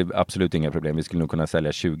 Sälja. Det blir absolut inga problem. Vi skulle nog kunna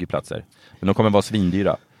sälja 20 platser. Men de kommer vara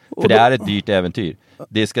svindyra. För det är ett dyrt äventyr.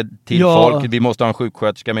 Det ska till folk. Vi måste ha en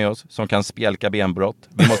sjuksköterska med oss som kan spjälka benbrott.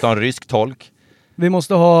 Vi måste ha en rysk tolk. Vi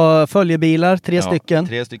måste ha följebilar, 3 stycken.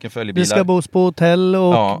 3 stycken följebilar. Det ska bos på hotell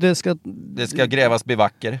och det ska grävas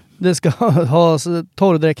bivacker. Det ska ha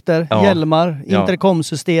torrdräkter, hjälmar,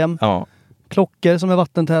 intercomsystem. Ja. Klockor som är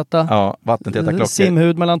vattentäta. Ja, vattentäta klockor.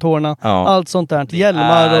 Simhud mellan tårna. Ja. Allt sånt där.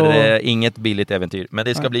 Hjälmar det är inget billigt äventyr. Men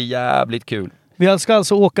det ska bli jävligt kul. Vi ska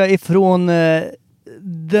alltså åka ifrån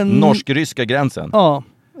den norsk-ryska gränsen. Ja,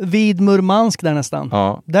 vid Murmansk där nästan.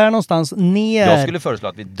 Ja. Där någonstans ner. Jag skulle föreslå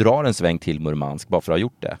att vi drar en sväng till Murmansk bara för att ha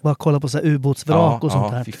gjort det. Bara kolla på så här ubåtsvrak och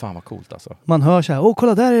sånt där. Fy fan vad coolt alltså. Man hör så här,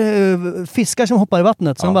 kolla där är fiskar som hoppar i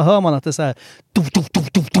vattnet. Sen bara hör man att det är så här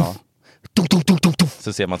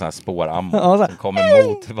så ser man sådana här spårammor som kommer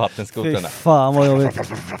mot vattenskotrarna. Fy fan vad jag vet.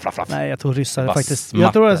 Nej, jag tror ryssar faktiskt.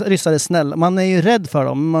 Jag tror att ryssar är snälla. Man är ju rädd för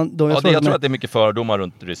dem. Jag tror att det är mycket fördomar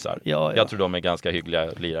runt ryssar. Ja. Jag tror de är ganska hyggliga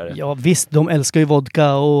lirare. Ja visst, de älskar ju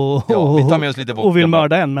vodka och vi tar med oss lite vodka och vill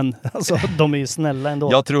mörda en, men alltså, de är ju snälla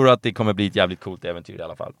ändå. Jag tror att det kommer bli ett jävligt coolt äventyr i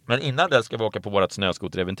alla fall. Men innan det ska vi åka på vårt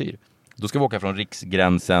snöskoteräventyr. Då ska vi åka från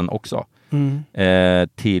riksgränsen också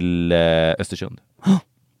till Östersund.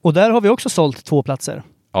 Och där har vi också sålt 2 platser.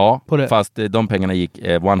 Ja, fast de pengarna gick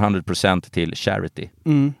 100% till charity.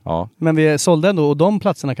 Ja. Men vi sålde ändå, och de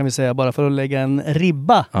platserna kan vi säga bara för att lägga en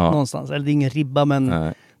ribba någonstans. Eller det är ingen ribba,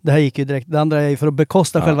 men det här gick ju direkt. Det andra är ju för att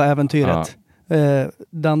bekosta själva äventyret.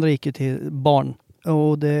 Det andra gick ju till barn.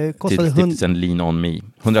 Och det kostade till stiftelsen Lean On Me.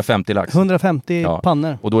 150 lax. 150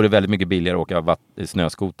 pannor. Och då är det väldigt mycket billigare att åka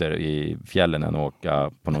snöskoter i fjällen än att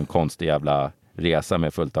åka på någon konstig jävla resa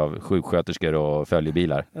med fullt av sjuksköterskor och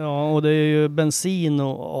följebilar. Ja, och det är ju bensin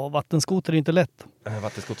och vattenskoter är inte lätt.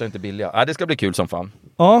 Vattenskoter är inte billiga. Det ska bli kul som fan.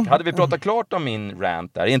 Ja. Hade vi pratat klart om min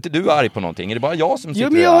rant där? Är inte du arg på någonting? Är det bara jag som sitter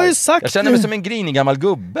men jag har ju sagt jag känner mig som en grinig gammal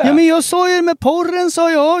gubbe. Ja, men jag sa ju med porren,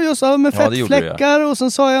 sa jag. Jag sa med fettfläckar och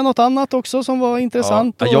sen sa jag något annat också som var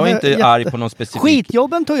intressant. Ja. Jag är inte arg på någon specifik...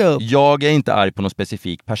 Skitjobben tog jag upp. Jag är inte arg på någon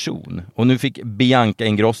specifik person. Och nu fick Bianca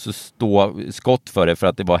Ingrosso stå skott för det för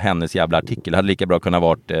att det var hennes jävla artikel. Det hade lika bra kunnat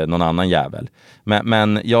varit någon annan jävel.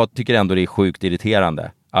 Men jag tycker ändå det är sjukt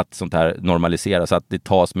irriterande att sånt här normaliseras, att det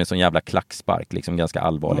tas med sån jävla klackspark, liksom ganska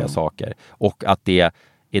allvarliga saker. Och att det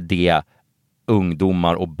är det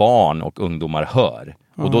ungdomar och barn och ungdomar hör.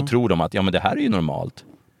 Och då tror de att men det här är ju normalt.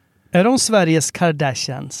 Är de Sveriges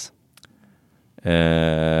Kardashians?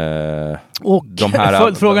 Och de här,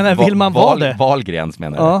 följdfrågan är, vill man vara det? Wahlgrens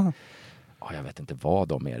menar jag. Jag vet inte vad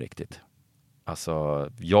de är riktigt. Alltså,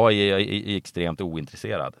 jag är extremt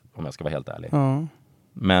ointresserad, om jag ska vara helt ärlig.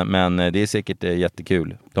 Men det är säkert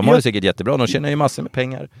jättekul. De har det säkert jättebra. De tjänar ju massor med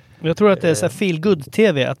pengar. Jag tror att det är så här feel good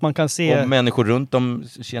TV, att man kan se... Och människor runt dem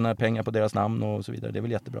tjänar pengar på deras namn och så vidare. Det är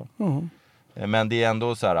väl jättebra. Men det är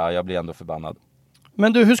ändå så här, jag blir ändå förbannad.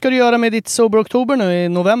 Men du, hur ska du göra med ditt Sober Oktober nu i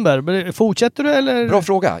november? Fortsätter du eller? Bra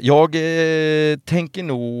fråga. Jag tänker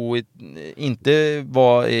nog inte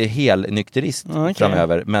vara helnykterist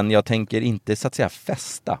framöver. Men jag tänker inte så att säga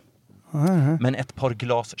festa. Men ett par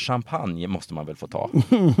glas champagne måste man väl få ta.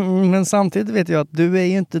 Men samtidigt vet jag att du är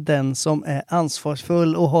ju inte den som är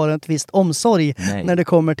ansvarsfull och har ett visst omsorg när det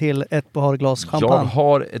kommer till ett par glas champagne. Jag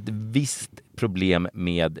har ett visst problem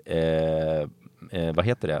med vad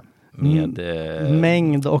heter det? Med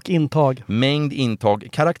mängd och intag. Mängd, intag,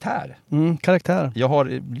 karaktär. Karaktär. Jag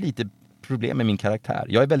har lite problem med min karaktär.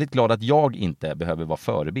 Jag är väldigt glad att jag inte behöver vara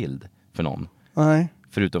förebild för någon. Nej.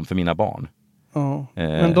 Förutom för mina barn.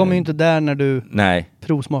 Men de är ju inte där när du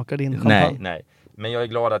provsmakar din champagne. Nej. Men jag är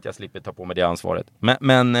glad att jag slipper ta på mig det ansvaret.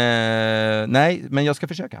 Men jag ska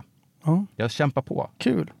försöka. Jag kämpar på.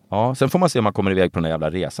 Kul. Ja, sen får man se om man kommer iväg på den jävla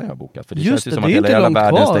resan jag har bokat. För det känns ju som att hela jävla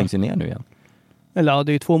världen stängs ner nu igen. Eller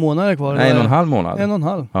det är ju 2 månader kvar. Nej, 1,5 månad.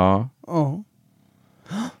 1,5. Ja.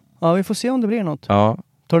 Ja, vi får se om det blir något. Ja.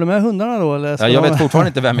 Tar du med hundarna då? Eller Ja, jag vet fortfarande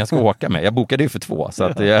inte vem jag ska åka med. Jag bokade ju för 2, så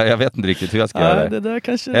att jag vet inte riktigt hur jag ska göra det där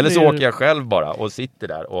kanske eller så åker jag själv bara och sitter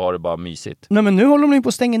där och har det bara mysigt. Nej, men nu håller de på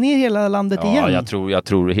att stänga ner hela landet igen. Jag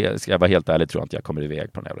tror, ska jag vara helt ärlig, tror jag inte jag kommer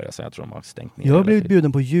iväg på den här resan. Jag tror de har stängt ner. Jag har blivit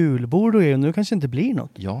bjuden på julbord och nu kanske inte blir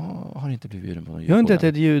något. Jag har inte blivit bjuden på någon julbord. Jag har inte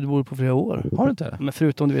ätit julbord på flera år. Har du inte? Men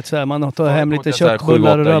förutom du vet så här, man har tagit hem lite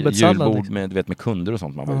köttbullar och rödbetssallad. Julbord med kunder och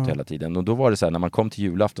sånt man var ute hela tiden. Och då var det så här, när man kom till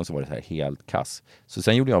julafton så var det så här helt kass. Så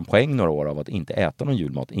sen gjorde jag en poäng några år av att inte äta någon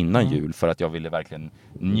julmat innan jul, för att jag ville verkligen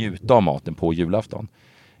njuta av maten på julafton.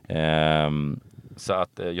 Så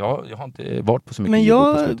att jag har inte varit på så mycket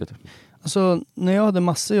julbord på slutet. Alltså, när jag hade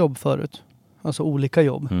massa jobb förut, alltså olika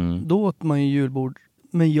jobb, då åt man ju julbord.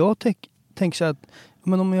 Men jag tänker så att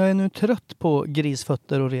om jag är nu trött på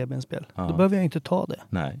grisfötter och revbensspel, då behöver jag inte ta det.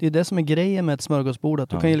 Nej. Det är det som är grejen med ett smörgåsbord, att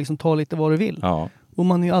du kan ju liksom ta lite vad du vill. Ja. Och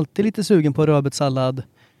man är ju alltid lite sugen på rödbetssallad,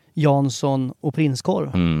 Jansson och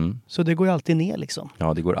prinskorv. Så det går ju alltid ner liksom.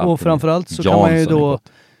 Ja, det går alltid. Och framförallt så Jansson kan man ju då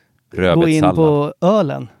gå in på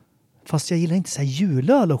ölen. Fast jag gillar inte så här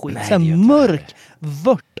julöl och skit. Nej, så här mörk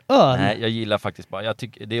vörtöl. Nej, jag gillar faktiskt bara. Jag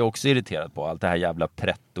tycker det är också irriterat på allt det här jävla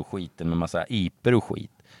prätt och skiten med massa iper och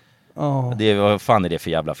skit. Vad fan är det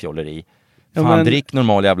för jävla fjolleri? Fan, drick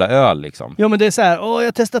normal jävla öl liksom. Ja, men det är så här, jag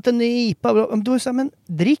har testat en ny IPA. Då är det så här, men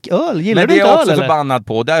drick öl. Gillar du inte öl? Men det är jag också förbannad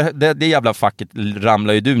på. Det jävla facket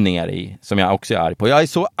ramlar ju du ner i, som jag också är arg på. Jag är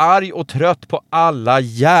så arg och trött på alla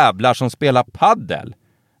jävlar som spelar paddel.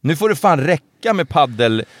 Nu får det fan räcka med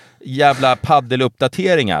jävla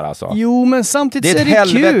paddeluppdateringar alltså. Jo, men samtidigt är det kul. Det är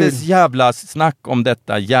ett helvetes jävla snack om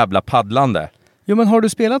detta jävla paddlande. Jo, men har du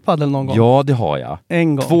spelat paddel någon gång? Ja, det har jag.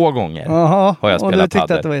 En gång. 2 gånger har jag spelat paddel. Och du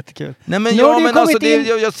tyckte att det var jättekul. Nej, men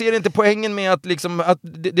jag ser inte poängen med att liksom, att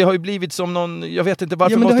det har ju blivit som någon, jag vet inte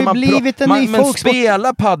varför måste man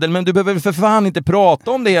spela paddel, men du behöver för fan inte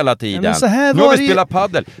prata om det hela tiden. Ja, så här nu har vi spelat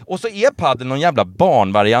paddel. Och så är paddel någon jävla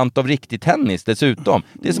barnvariant av riktig tennis dessutom.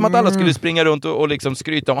 Det är som att alla skulle springa runt och liksom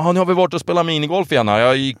skryta om, nu har vi varit och spelat minigolf igen här.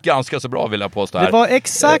 Jag gick ganska så bra, vill jag påstå här. Det var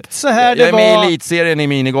exakt så här det var. Jag är med i elitserien i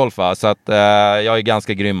minigolf, så att jag är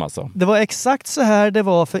ganska grym alltså. Det var exakt så här det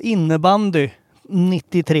var för innebandy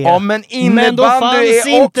 93. Ja, men då fanns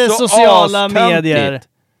inte sociala medier.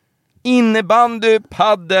 Innebandy,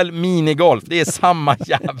 paddel, minigolf. Det är samma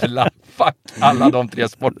jävla fuck alla de 3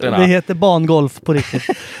 sporterna. Det heter bangolf på riktigt.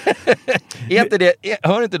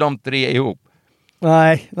 Hör inte de 3 ihop?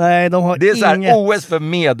 Nej, de har. Det är så här OS för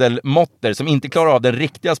medelmåtter som inte klarar av den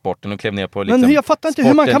riktiga sporten och klev ner på liksom. Men jag fattar inte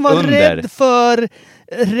hur man kan vara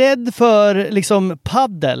rädd för liksom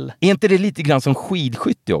paddel. Är inte det lite grann som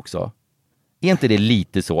skidskytte också? Är inte det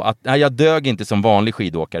lite så att jag dög inte som vanlig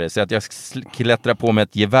skidåkare, så att jag klättrar på med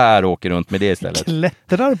ett gevär och åker runt med det istället?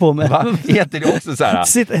 Klättrar på med? Va? Heter det också så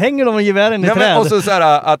här? Hänger de med gevären i träd? Och så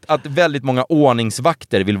här att väldigt många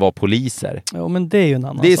ordningsvakter vill vara poliser. Ja, men det är ju en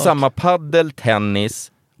annan sak. Det är samma paddel,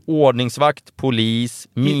 tennis, ordningsvakt, polis,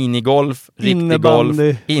 minigolf, riktig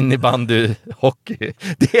golf, innebandy, hockey.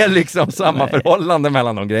 Det är liksom samma förhållande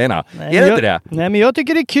mellan de grejerna. Nej, är det inte det? Nej, men jag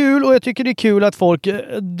tycker det är kul, och jag tycker det är kul att folk...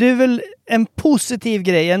 Det är väl en positiv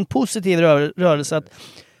grej, en positiv rörelse att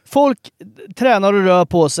folk tränar och rör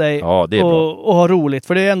på sig och har roligt.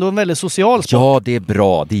 För det är ändå en väldigt social sport. Ja, det är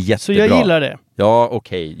bra. Det är jättebra. Så jag gillar det. Ja,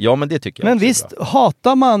 okej. Ja, men det tycker jag. Men visst,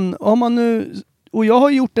 hatar man... Om man nu... Och jag har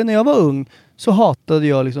gjort det när jag var ung. Så hatade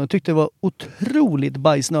jag liksom. Jag tyckte det var otroligt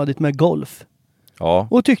bajsnödigt med golf. Ja,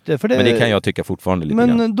 och tyckte, för det, men det kan jag tycka fortfarande lite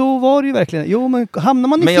men grann. Då var det ju verkligen... Jo, men hamnar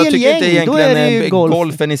man i men fel gäng, då är det ju golf.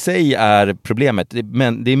 Golfen i sig är problemet.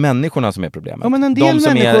 Det är människorna som är problemet. Ja, men en del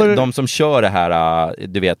människor... de som kör det här,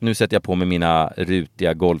 du vet, nu sätter jag på mig mina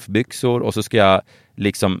rutiga golfbyxor och så ska jag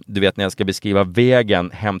liksom, du vet när jag ska beskriva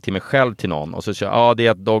vägen hem till mig själv till någon och så kör det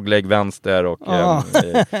är ett dogleg vänster och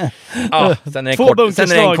sen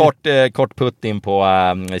är det en kort putt in på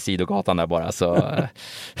sidogatan där bara så.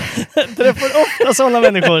 Träffar ofta sådana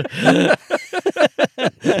människor.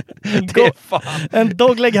 En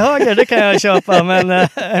dogleg höger, det kan jag köpa, men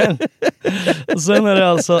sen är det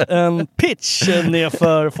alltså en pitch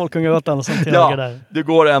nerför Folkungagatan som till höger där. Du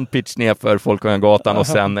går en pitch nerför Folkungagatan och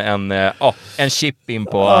sen en chip in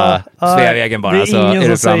på Sveavägen bara. Det är så ingen är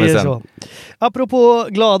du som säger sen. så. Apropå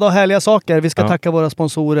glada och härliga saker, vi ska tacka våra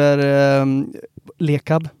sponsorer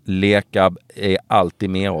Lekab. Lekab är alltid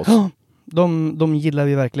med oss. De gillar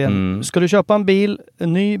vi verkligen. Ska du köpa en bil,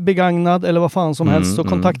 en ny, begagnad eller vad fan som helst, så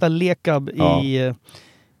kontakta Lekab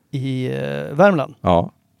i Värmland.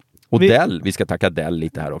 Ja. Och Dell, vi ska tacka Dell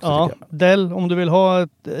lite här också. Ja, Dell, om du vill ha ett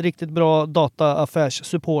riktigt bra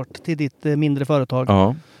dataaffärssupport till ditt mindre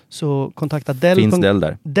företag, så kontakta Dell. Finns Dell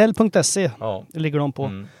där? Dell.se ligger de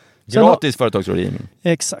på. Gratis företagsrådgivning.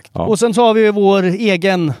 Exakt. Ja. Och sen så har vi ju vår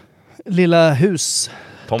egen lilla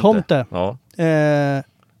tomte. Ja. Undrar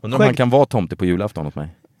om Skägg- han kan vara tomte på julafton åt mig.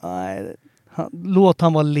 Nej, låt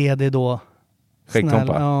han vara ledig då. Skäggtompa?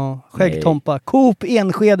 Snälla, ja, skäggtompa. Coop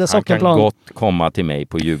Enskede Han kan Sockenplan. gott komma till mig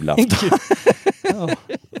på julafton. Ja,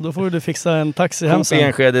 då får du fixa en taxi hem Coop sen.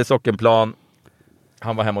 Enskede Sockenplan.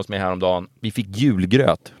 Han var hemma hos mig häromdagen. Vi fick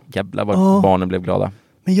julgröt. Jävlar vad barnen blev glada.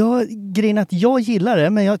 Men grejen är att jag gillar det,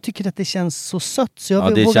 men jag tycker att det känns så sött. Så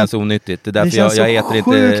jag Det känns onyttigt. Det är därför känns jag så äter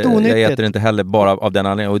sjukt inte, onyttigt. jag äter inte heller bara av den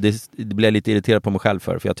anledningen. Och det blir jag lite irriterad på mig själv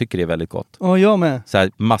för jag tycker det är väldigt gott. Ja, jag med. Så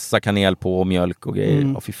här, massa kanel på och mjölk och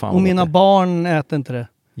grejer. Fy fan, Och mina barn äter inte det.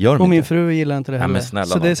 Gör de Och min inte? fru gillar inte det Ja, heller. men snälla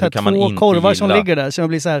så det är nån, så här hur kan man 2 inte korvar som gilla? ligger där. Så jag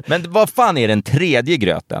blir så här, Men vad fan är den tredje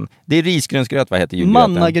gröten? Det är risgrynsgröt, vad heter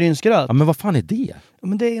julgröten? mannagrynsgröt. Ja, men vad fan är det?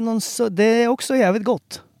 Men det är, det är också jävligt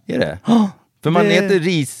gott. Är det? För man det- äter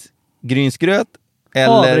risgrynsgröt eller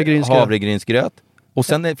Havregrynsgröt. havregrynsgröt. Och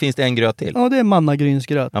sen finns det en gröt till. Ja, det är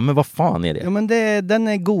mannagrynsgröt. Ja, men vad fan är det? Ja, men den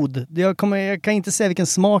är god. Jag kan inte säga vilken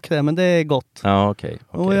smak det är, men det är gott. Ja, okej.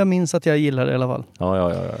 Och jag minns att jag gillar det i alla fall.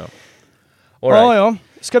 Ja. All right. Ja.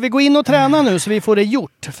 Ska vi gå in och träna nu så vi får det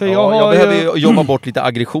gjort? För Jag behöver ju jobba bort lite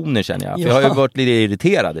aggressioner känner jag. För jag har ju varit lite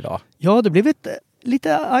irriterad idag. Ja, det blev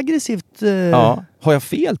lite aggressivt. Ja. Har jag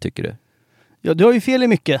fel tycker du? Ja, du har ju fel i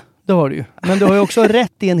mycket. Det har du ju. Men du har ju också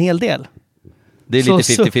rätt i en hel del. Det är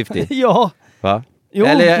lite 50-50. Ja. Va? Jo,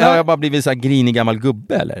 eller har nej. jag bara blivit så här grinig gammal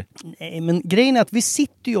gubbe eller? Nej, men grejen är att vi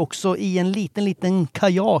sitter ju också i en liten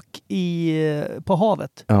kajak på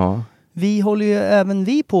havet. Ja. Vi håller ju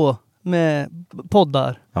även på med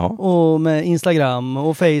poddar Ja. och med Instagram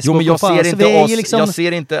och Facebook. Jo, men jag och fan. ser, Så inte vi är oss, ju liksom... jag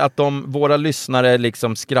ser inte att våra lyssnare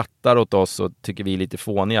liksom skrattar åt oss och tycker vi är lite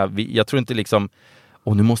fåniga. Jag tror inte liksom,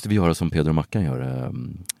 nu måste vi göra som Pedro och Mackan gör.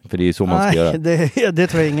 För det är ju så man ska göra. Nej, det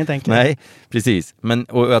tror jag ingen tänker. Nej, precis.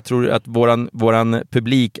 Och jag tror att våran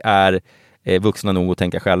publik är vuxna nog att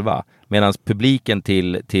tänka själva. Medan publiken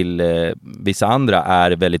till vissa andra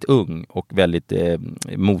är väldigt ung och väldigt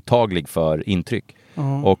mottaglig för intryck.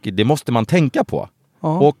 Och det måste man tänka på.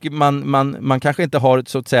 Och man kanske inte har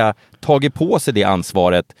så att säga tagit på sig det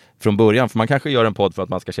ansvaret från början. För man kanske gör en podd för att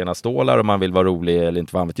man ska tjäna stålar och man vill vara rolig eller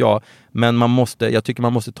inte vad vet jag. Men jag tycker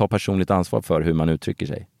man måste ta personligt ansvar för hur man uttrycker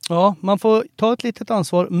sig. Ja, man får ta ett litet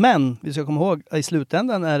ansvar. Men vi ska komma ihåg, i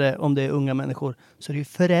slutändan är det, om det är unga människor, så är det ju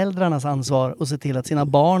föräldrarnas ansvar att se till att sina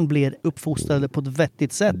barn blir uppfostrade på ett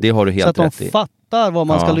vettigt sätt. Det har du helt så rätt att de i. fattar vad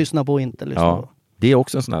man ska lyssna på och inte lyssna på. Det är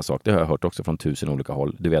också en sån här sak, det har jag hört också från 1000 olika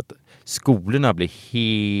håll. Du vet, skolorna blir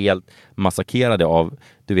helt massakrerade av,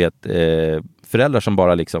 du vet, föräldrar som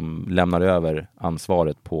bara liksom lämnar över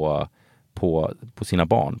ansvaret på sina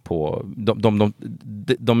barn.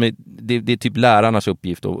 Det är typ lärarnas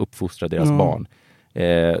uppgift att uppfostra deras barn.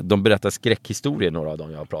 De berättar skräckhistorier, några av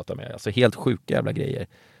dem jag har pratat med. Alltså helt sjuka jävla grejer.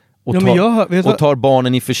 Och tar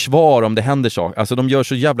barnen i försvar om det händer saker. Alltså de gör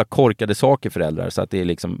så jävla korkade saker, föräldrar. Så att det är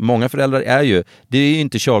liksom, många föräldrar det är ju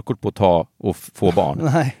inte körkort på att ta och få barn.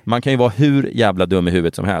 Nej. Man kan ju vara hur jävla dum i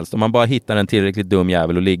huvudet som helst. Om man bara hittar en tillräckligt dum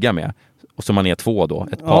jävel att ligga med, och som man är 2 då,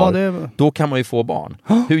 ett par, då kan man ju få barn.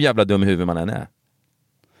 Hur jävla dum i huvudet man än är.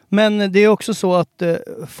 Men det är också så att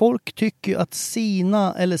folk tycker att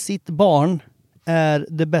sitt barn är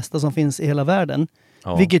det bästa som finns i hela världen.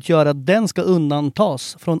 Ja. Vilket gör att den ska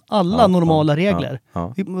undantas från alla normala regler.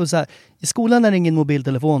 Så här, i skolan är det ingen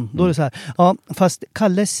mobiltelefon. Då är det så här, fast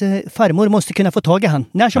Kalles farmor måste kunna få tag i han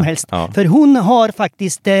när som helst. För hon har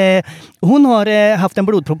faktiskt haft en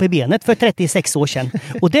blodpropp i benet för 36 år sedan.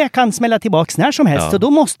 Och det kan smälla tillbaks när som helst. Så då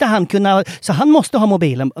måste han måste ha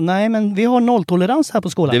mobilen. Nej, men vi har nolltolerans här på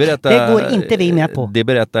skolan. Det går inte vi med på. Det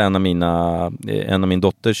berättar en av min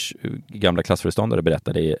dotters gamla klassföreståndare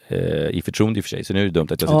berättade i förtroende i och för sig. Så nu är det dumt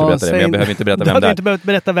att jag sitter och berättar det. Men jag behöver inte berätta vem det är. Du hade inte behövt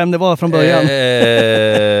berätta vem det var från början.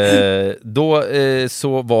 Då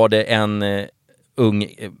så var det en ung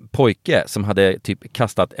pojke som hade typ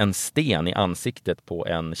kastat en sten i ansiktet på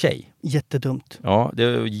en tjej. Jättedumt. Ja,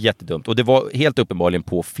 det var jättedumt. Och det var helt uppenbarligen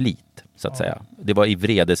på flit, så att säga. Det var i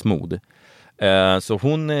vredesmod. Så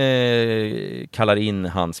hon kallar in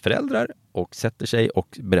hans föräldrar och sätter sig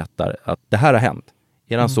och berättar att det här har hänt.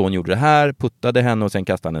 Eran son gjorde det här, puttade henne och sen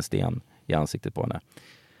kastade han en sten i ansiktet på henne.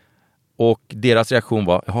 Och deras reaktion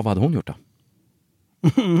var, vad hade hon gjort då?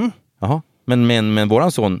 Jaha, men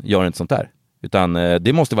våran son gör inte sånt där. Utan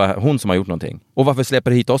det måste vara hon som har gjort någonting. Och varför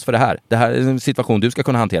släpper du hit oss för det här? Det här är en situation du ska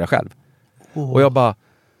kunna hantera själv. Och jag bara,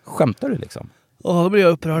 skämtar du liksom? Då blir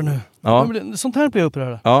jag upprörd nu. Ja. Sånt här blir jag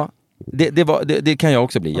upprörd. Ja, det kan jag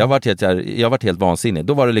också bli. Jag har varit helt vansinnig.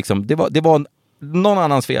 Då var det liksom, det var någon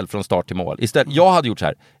annans fel från start till mål. Istället, jag hade gjort så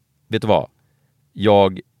här. Vet du vad?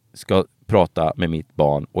 Jag ska prata med mitt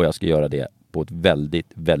barn och jag ska göra det på ett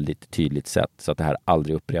väldigt, väldigt tydligt sätt så att det här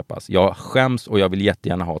aldrig upprepas. Jag skäms och jag vill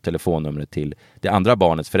jättegärna ha telefonnumret till det andra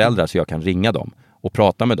barnets föräldrar så jag kan ringa dem och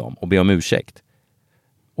prata med dem och be om ursäkt.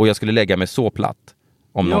 Och jag skulle lägga mig så platt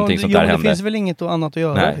om någonting sånt där hände. Det finns väl inget annat att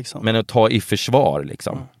göra. Nej, liksom. Men att ta i försvar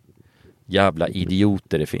liksom. Jävla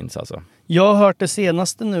idioter det finns alltså. Jag har hört det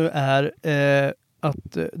senaste nu är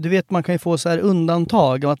att du vet man kan ju få så här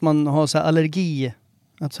undantag att man har så här allergi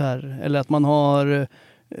att så här, eller att man har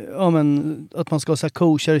att man ska ha så här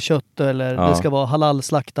kosher kött eller det ska vara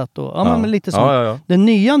halalslaktat och men lite sånt. Ja. Det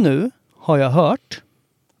nya nu har jag hört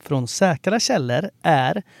från säkra källor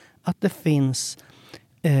är att det finns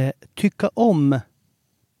tycka om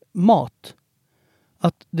mat.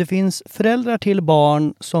 Att det finns föräldrar till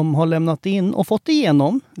barn som har lämnat in och fått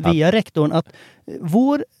igenom via rektorn att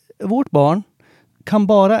vårt barn kan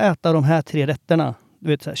bara äta de här 3 rätterna. Du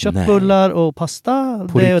vet, så här, köttbullar och pasta,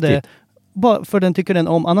 På det och riktigt? det. Bara för den tycker den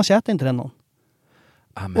om, annars äter inte den någon.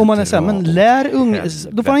 Men Om man är så här, men lär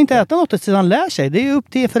då får han inte äta något tills han lär sig. Det är upp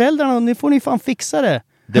till föräldrarna och nu får ni fan fixa det.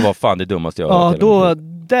 Det var fan det dummaste jag har hört. Ja,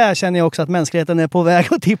 där känner jag också att mänskligheten är på väg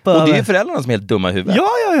att tippa Och det är ju över. föräldrarna som är helt dumma i huvudet.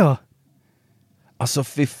 Ja. Alltså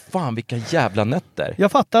fy fan, vilka jävla nötter.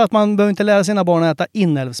 Jag fattar att man behöver inte lära sina barn att äta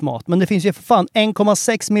inälvsmat. Men det finns ju för fan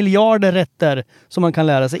 1,6 miljarder rätter som man kan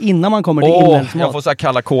lära sig innan man kommer till inälvsmat. Jag får så här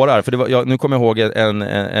kalla kårar. För det var, nu kommer jag ihåg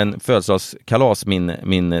en födelsedagskalas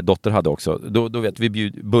min dotter hade också. Då vet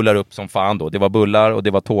vi bullar upp som fan då. Det var bullar och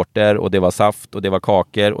det var tårtor och det var saft och det var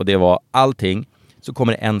kakor och det var allting. Så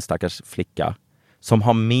kommer det en stackars flicka som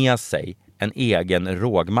har med sig en egen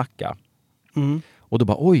rågmacka. Och då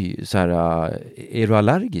bara, oj, så här, är du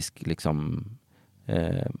allergisk liksom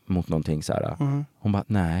mot någonting så här? Hon bara,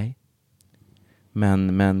 nej.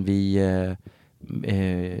 Men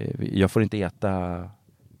jag får inte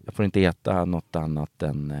äta något annat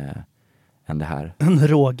än det här. En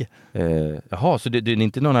råg. Jaha, så det är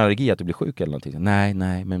inte någon allergi att du blir sjuk eller någonting? Nej,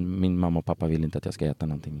 men min mamma och pappa vill inte att jag ska äta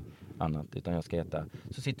någonting annat, utan jag ska äta.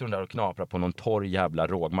 Så sitter hon där och knaprar på någon torr jävla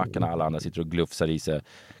rågmacka när alla andra sitter och glufsar i sig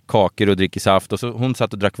kakor och dricker saft. Och så hon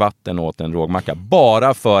satt och drack vatten och åt en rågmacka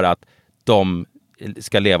bara för att de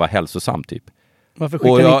ska leva hälsosamt typ.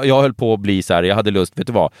 Och jag höll på att bli så här, jag hade lust, vet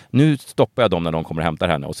du vad? Nu stoppar jag dem när de kommer och hämtar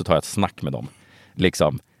henne och så tar jag ett snack med dem.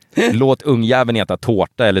 Liksom. Låt ungjäveln äta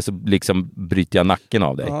tårta eller så liksom bryter jag nacken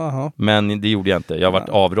av dig. Aha. Men det gjorde jag inte. Jag varit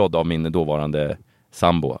avrådd av min dåvarande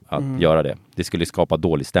sambo att göra det. Det skulle skapa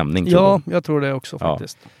dålig stämning. Jag tror det också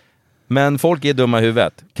faktiskt. Ja. Men folk är dumma i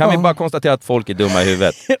huvudet. Kan vi bara konstatera att folk är dumma i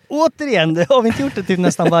huvudet? Återigen, det har vi inte gjort det till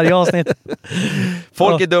nästan varje avsnitt.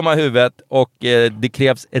 Folk är dumma i huvudet och det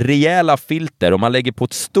krävs rejäla filter och man lägger på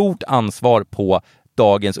ett stort ansvar på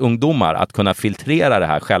dagens ungdomar att kunna filtrera det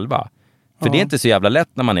här själva. För det är inte så jävla lätt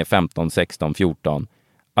när man är 15, 16, 14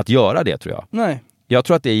 att göra det, tror jag. Nej. Jag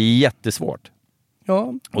tror att det är jättesvårt.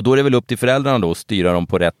 Ja. Och då är det väl upp till föräldrarna då att styra dem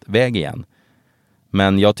på rätt väg igen.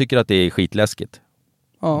 Men jag tycker att det är skitläskigt.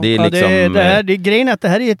 Ja. Det är liksom, det grejen är att det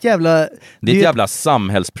här är ett jävla... Det är ett jävla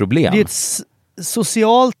samhällsproblem. Det är ett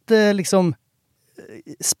socialt liksom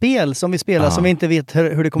spel som vi spelar som vi inte vet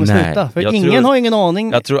hur det kommer sluta. För ingen har ingen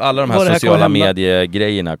aning. Jag tror alla de här sociala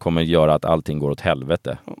mediegrejerna kommer göra att allting går åt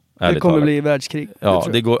helvete. Det kommer bli världskrig. Ja,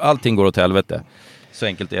 allting går åt helvete. Så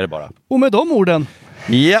enkelt är det bara. Och med de orden.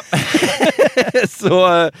 Ja.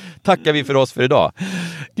 Så tackar vi för oss för idag.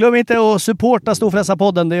 Glöm inte att supporta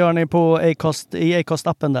Storfräsarpodden. Det gör ni på Acast, i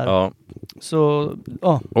Acast-appen där. Ja. Så,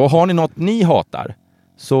 ja. Och har ni något ni hatar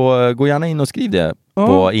så gå gärna in och skriv det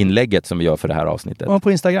på inlägget som vi gör för det här avsnittet. Ja,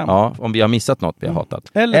 på Instagram. Ja, om vi har missat något vi har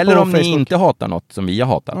hatat. Eller om Facebook. ni inte hatar något som vi har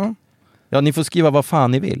hatat. Ja, ni får skriva vad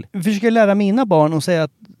fan ni vill. Vi försöker lära mina barn att säga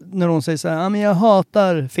att när de säger så här, men jag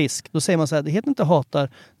hatar fisk. Då säger man så här, det heter inte hatar.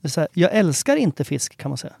 Det är så här, jag älskar inte fisk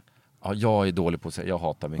kan man säga. Ja, jag är dålig på att säga, jag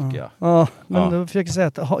hatar mycket. Ja, men då försöker jag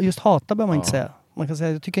säga att just hata behöver man inte säga. Man kan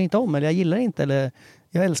säga, jag tycker inte om, eller jag gillar inte, eller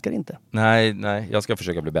jag älskar inte. Nej, jag ska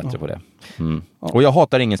försöka bli bättre på det. Och jag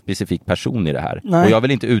hatar ingen specifik person i det här. Nej. Och jag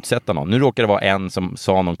vill inte utsätta någon. Nu råkar det vara en som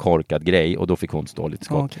sa någon korkad grej och då fick hon stå lite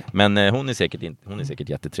skott. Okay. Men hon är säkert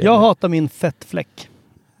jättetrevlig. Jag hatar min fettfläck.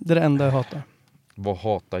 Det är det enda jag hatar. Vad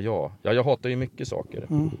hatar jag? Ja, jag hatar ju mycket saker.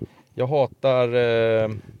 Jag hatar...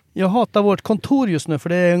 Jag hatar vårt kontor just nu för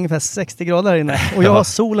det är ungefär 60 grader här inne. Och jag har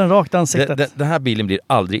solen rakt i ansiktet. Den här bilen blir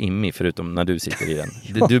aldrig immig förutom när du sitter i den.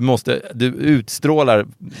 Du utstrålar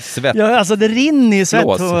svett. Ja, alltså det rinner ju svett.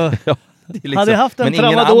 Ja, liksom, hade jag haft en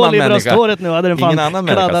tramadol i brösthåret nu hade den fan ingen annan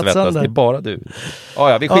människa svettas, sönder. det är bara du.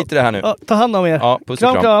 Ja, vi skiter i det här nu. Ja, ta hand om er. Ja, puss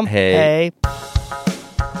och kram. Hej.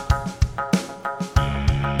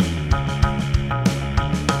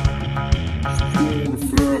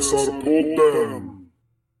 Storfräsarpodden.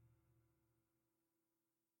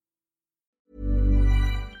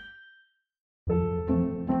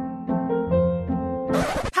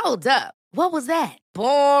 Hold up. What was that?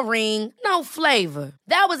 Boring. No flavor.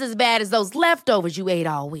 That was as bad as those leftovers you ate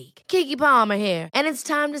all week. Keke Palmer here, and it's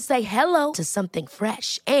time to say hello to something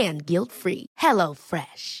fresh and guilt-free. Hello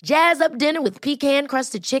Fresh. Jazz up dinner with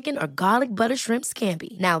pecan-crusted chicken or garlic butter shrimp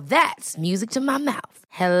scampi. Now that's music to my mouth.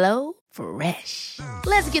 Hello Fresh.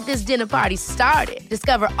 Let's get this dinner party started.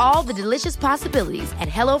 Discover all the delicious possibilities at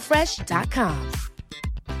hellofresh.com.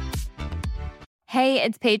 Hey,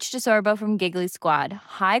 it's Paige DeSorbo from Giggly Squad.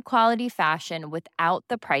 High quality fashion without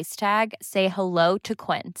the price tag. Say hello to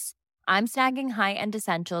Quince. I'm snagging high-end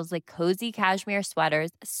essentials like cozy cashmere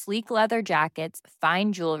sweaters, sleek leather jackets,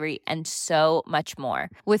 fine jewelry, and so much more.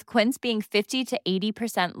 With Quince being 50 to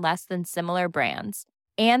 80% less than similar brands.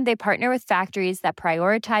 And they partner with factories that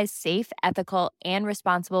prioritize safe, ethical, and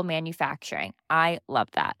responsible manufacturing. I love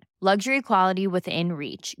that. Luxury quality within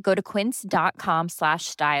reach. Go to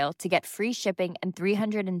quince.com/style to get free shipping and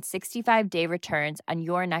 365-day returns on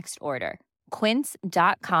your next order.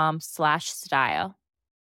 Quince.com/style.